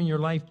never given your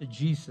life to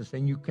Jesus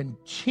and you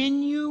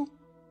continue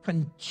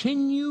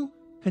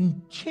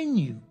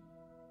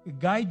to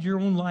guide your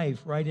own life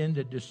right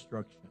into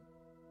destruction.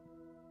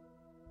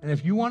 And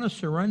if you want to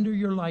surrender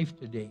your life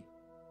today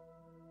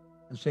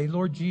and say,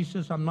 Lord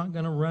Jesus, I'm not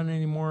going to run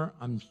anymore.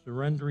 I'm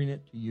surrendering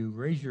it to you.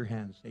 Raise your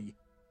hand. Say,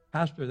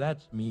 Pastor,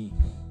 that's me.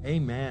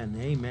 Amen.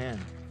 Amen.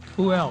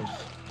 Who else?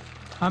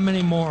 How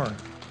many more?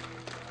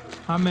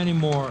 How many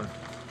more?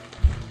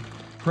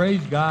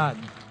 Praise God.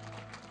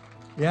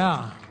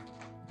 Yeah,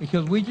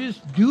 because we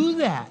just do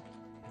that.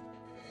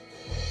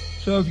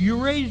 So if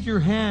you raise your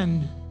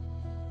hand,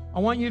 I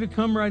want you to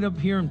come right up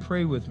here and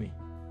pray with me.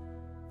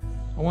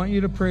 I want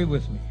you to pray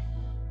with me.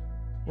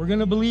 We're going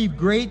to believe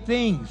great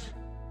things.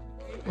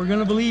 We're going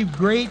to believe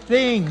great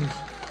things.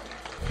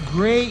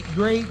 Great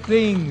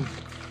things.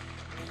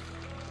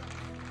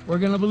 We're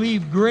going to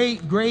believe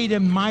great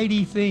and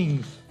mighty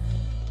things.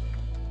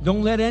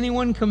 Don't let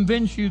anyone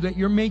convince you that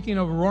you're making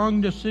a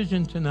wrong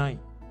decision tonight.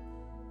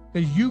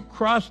 Because you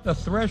crossed the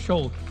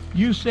threshold.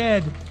 You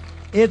said,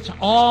 it's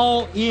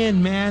all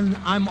in, man.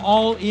 I'm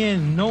all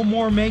in. No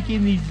more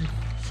making these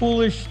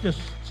foolish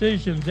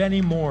decisions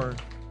anymore.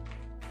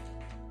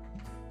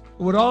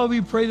 Would all of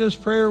you pray this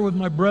prayer with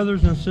my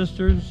brothers and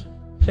sisters?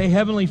 Say,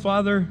 Heavenly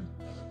Father,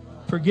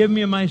 forgive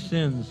me of my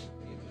sins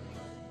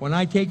when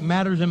I take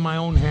matters in my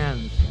own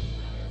hands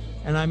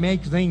and I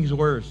make things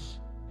worse.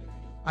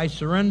 I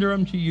surrender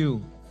them to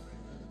you.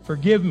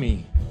 Forgive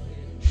me.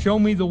 Show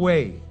me the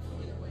way.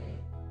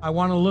 I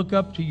want to look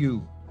up to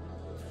you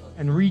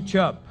and reach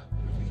up.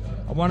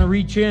 I want to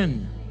reach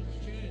in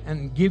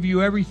and give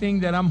you everything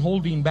that I'm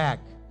holding back.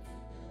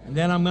 And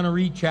then I'm going to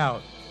reach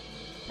out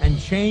and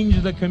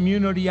change the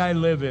community I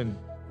live in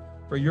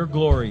for your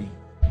glory.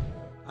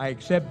 I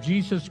accept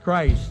Jesus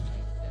Christ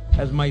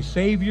as my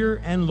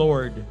Savior and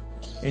Lord.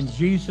 In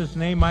Jesus'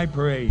 name I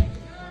pray.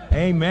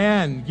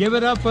 Amen. Give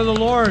it up for the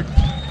Lord.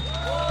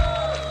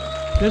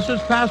 This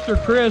is Pastor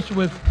Chris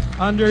with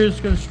Under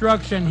His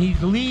Construction.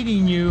 He's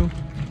leading you.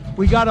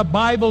 We got a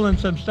Bible and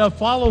some stuff.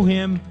 Follow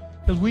him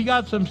because we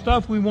got some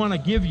stuff we want to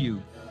give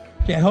you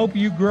to help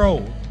you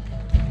grow.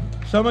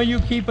 Some of you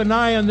keep an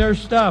eye on their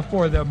stuff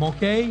for them,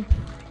 okay?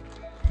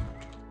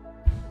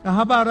 Now,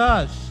 how about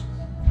us?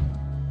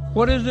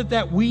 What is it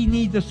that we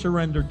need to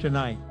surrender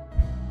tonight?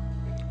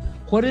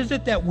 What is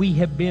it that we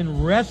have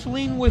been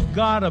wrestling with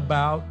God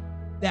about,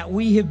 that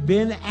we have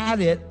been at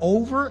it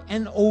over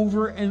and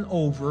over and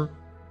over,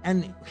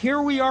 and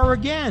here we are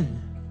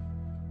again?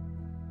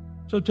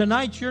 So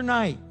tonight's your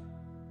night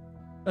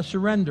to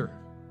surrender.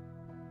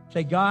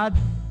 Say, God,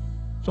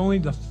 it's only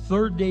the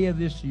third day of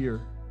this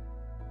year.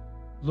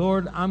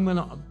 Lord, I'm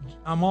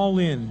all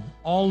in,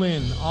 all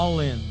in, all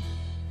in.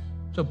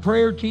 So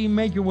prayer team,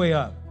 make your way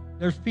up.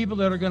 There's people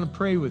that are going to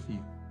pray with you.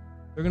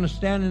 They're going to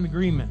stand in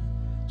agreement.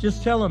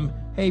 Just tell them,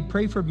 hey,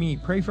 pray for me,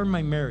 pray for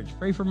my marriage,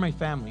 pray for my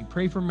family,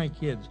 pray for my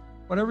kids.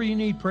 Whatever you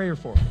need prayer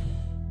for.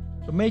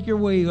 So make your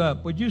way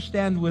up. Would you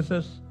stand with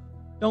us?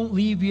 Don't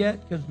leave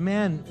yet, because,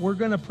 man, we're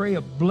going to pray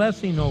a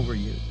blessing over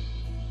you.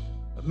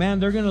 But, man,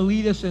 they're going to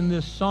lead us in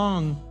this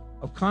song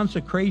of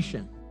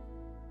consecration.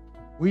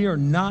 We are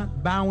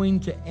not bowing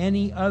to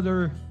any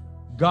other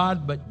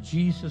God but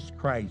Jesus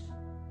Christ.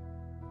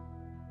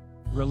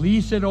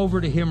 Release it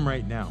over to Him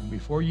right now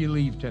before you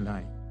leave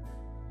tonight.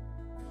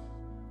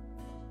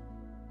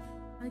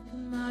 I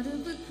come out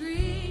of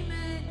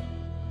agreement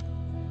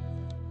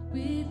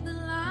with the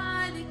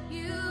lie that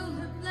you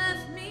have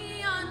left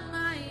me on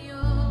my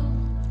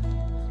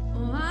own.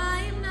 Oh,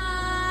 I am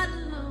not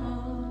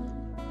alone.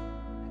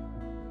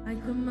 I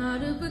come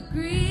out of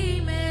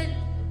agreement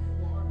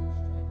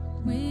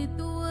with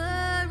the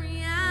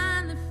worry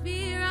and the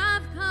fear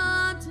I've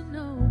come to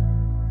know.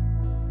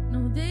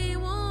 No, they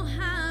won't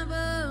have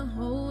a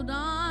hold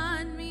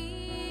on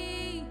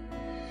me.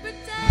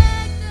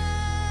 Protector,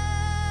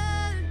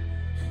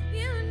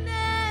 you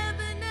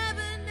never,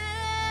 never,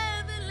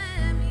 never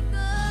let me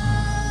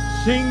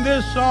go. Sing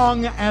this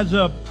song as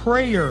a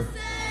prayer.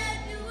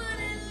 Said you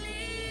wouldn't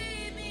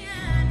leave me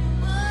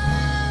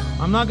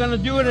anymore. I'm not going to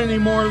do it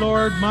anymore,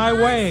 Lord, my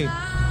way.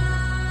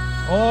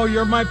 Oh,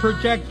 you're my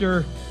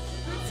protector.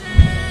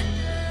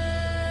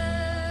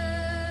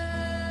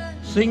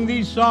 Sing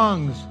these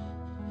songs.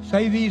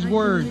 Say these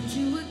words.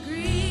 To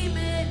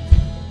agreement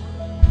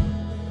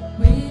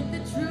with the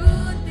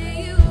truth that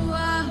you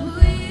are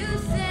who you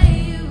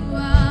say you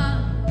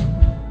are.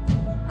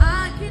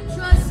 I can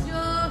trust your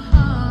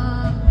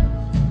heart.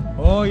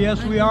 Oh,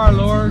 yes, we are,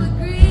 Lord.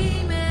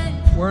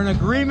 We're in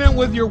agreement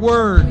with your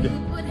word.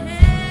 What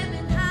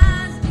heaven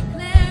has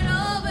declared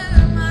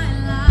over my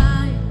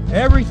life.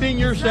 Everything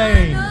you're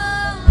saying. I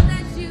know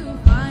that you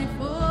fight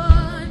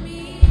for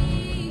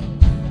me.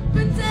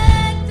 Protector.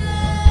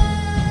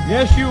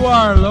 Yes, you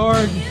are,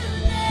 Lord. You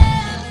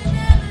never,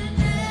 never,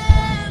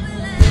 never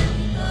let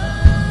me go.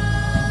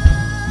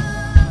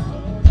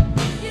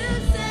 You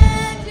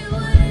said you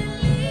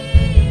wouldn't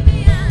leave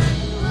me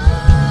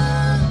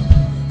alone.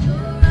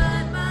 You're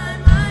right by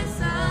my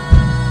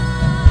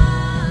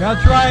side.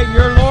 That's right.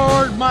 You're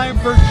Lord, my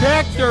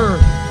protector.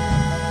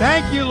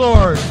 Thank you,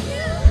 Lord.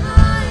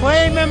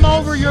 Claim Him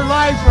over your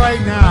life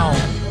right now.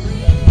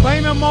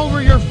 Claim Him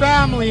over your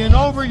family and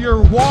over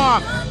your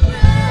walk,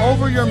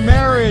 over your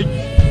marriage,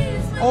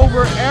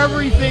 over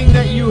everything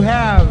that you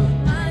have.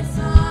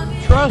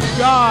 Trust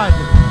God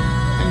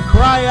and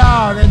cry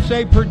out and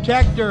say,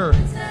 Protector,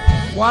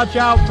 watch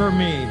out for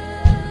me.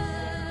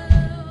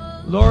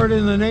 Lord,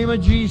 in the name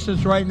of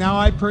Jesus right now,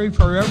 I pray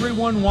for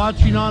everyone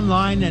watching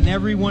online and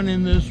everyone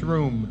in this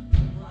room.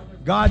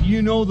 God,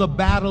 you know the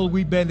battle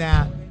we've been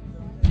at.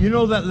 You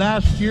know that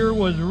last year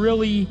was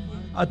really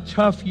a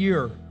tough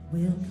year.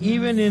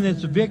 Even in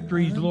its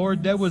victories,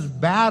 Lord, there was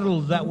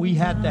battles that we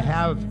had to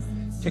have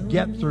to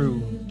get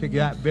through to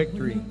get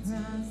victory.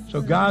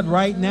 So God,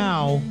 right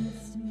now,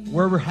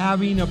 we're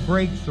having a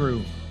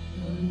breakthrough.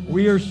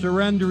 We are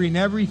surrendering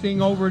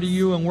everything over to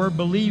you, and we're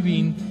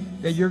believing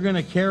that you're going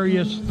to carry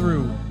us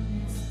through.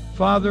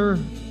 Father,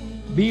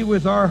 be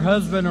with our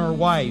husband or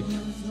wife.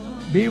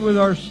 Be with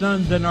our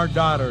sons and our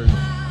daughters.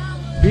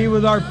 Be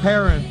with our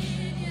parents.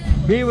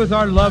 Be with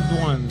our loved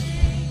ones.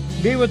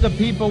 Be with the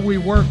people we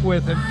work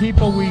with and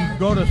people we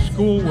go to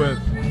school with.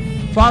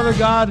 Father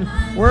God,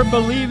 we're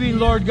believing,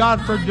 Lord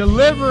God, for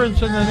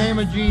deliverance in the name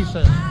of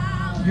Jesus.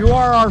 You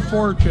are our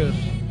fortress.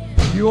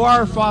 You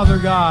are, Father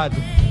God,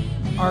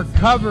 our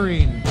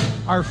covering,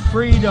 our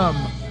freedom,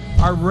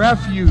 our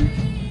refuge.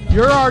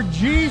 You're our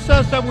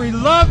Jesus, and we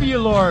love you,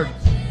 Lord.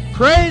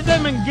 Praise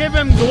Him and give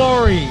Him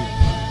glory.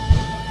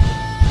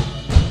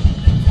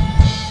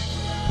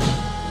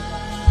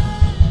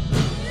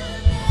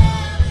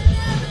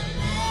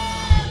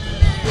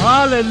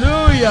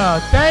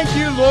 Hallelujah. Thank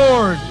you,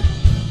 Lord.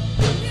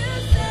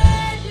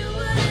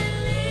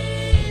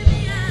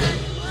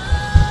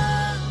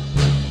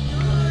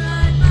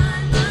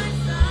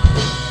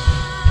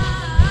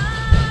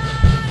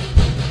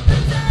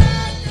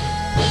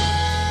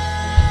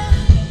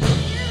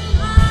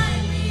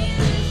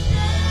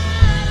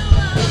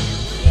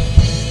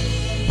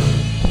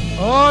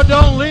 Oh,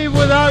 don't leave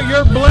without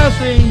your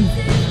blessing.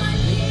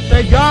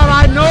 Say, God,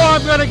 I know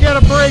I'm going to get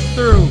a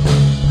breakthrough.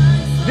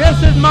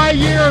 This is my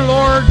year,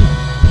 Lord.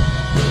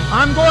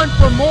 I'm going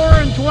for more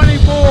in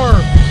 24.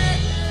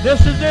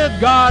 This is it,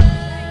 God.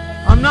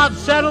 I'm not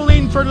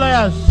settling for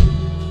less.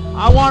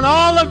 I want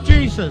all of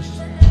Jesus.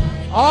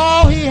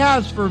 All He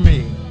has for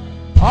me.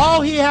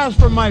 All He has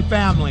for my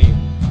family.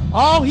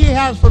 All He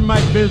has for my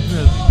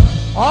business.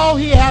 All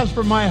He has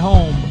for my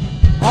home.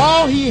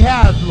 All He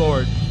has,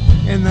 Lord.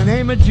 In the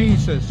name of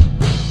Jesus.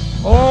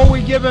 Oh,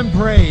 we give Him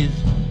praise.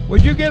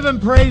 Would you give Him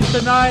praise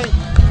tonight?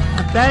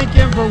 And thank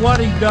Him for what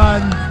He's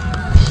done.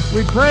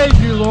 We praise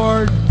you,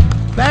 Lord.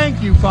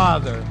 Thank you,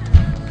 Father.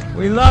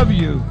 We love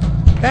you.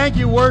 Thank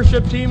you,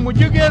 worship team. Would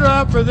you get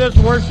up for this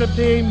worship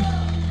team?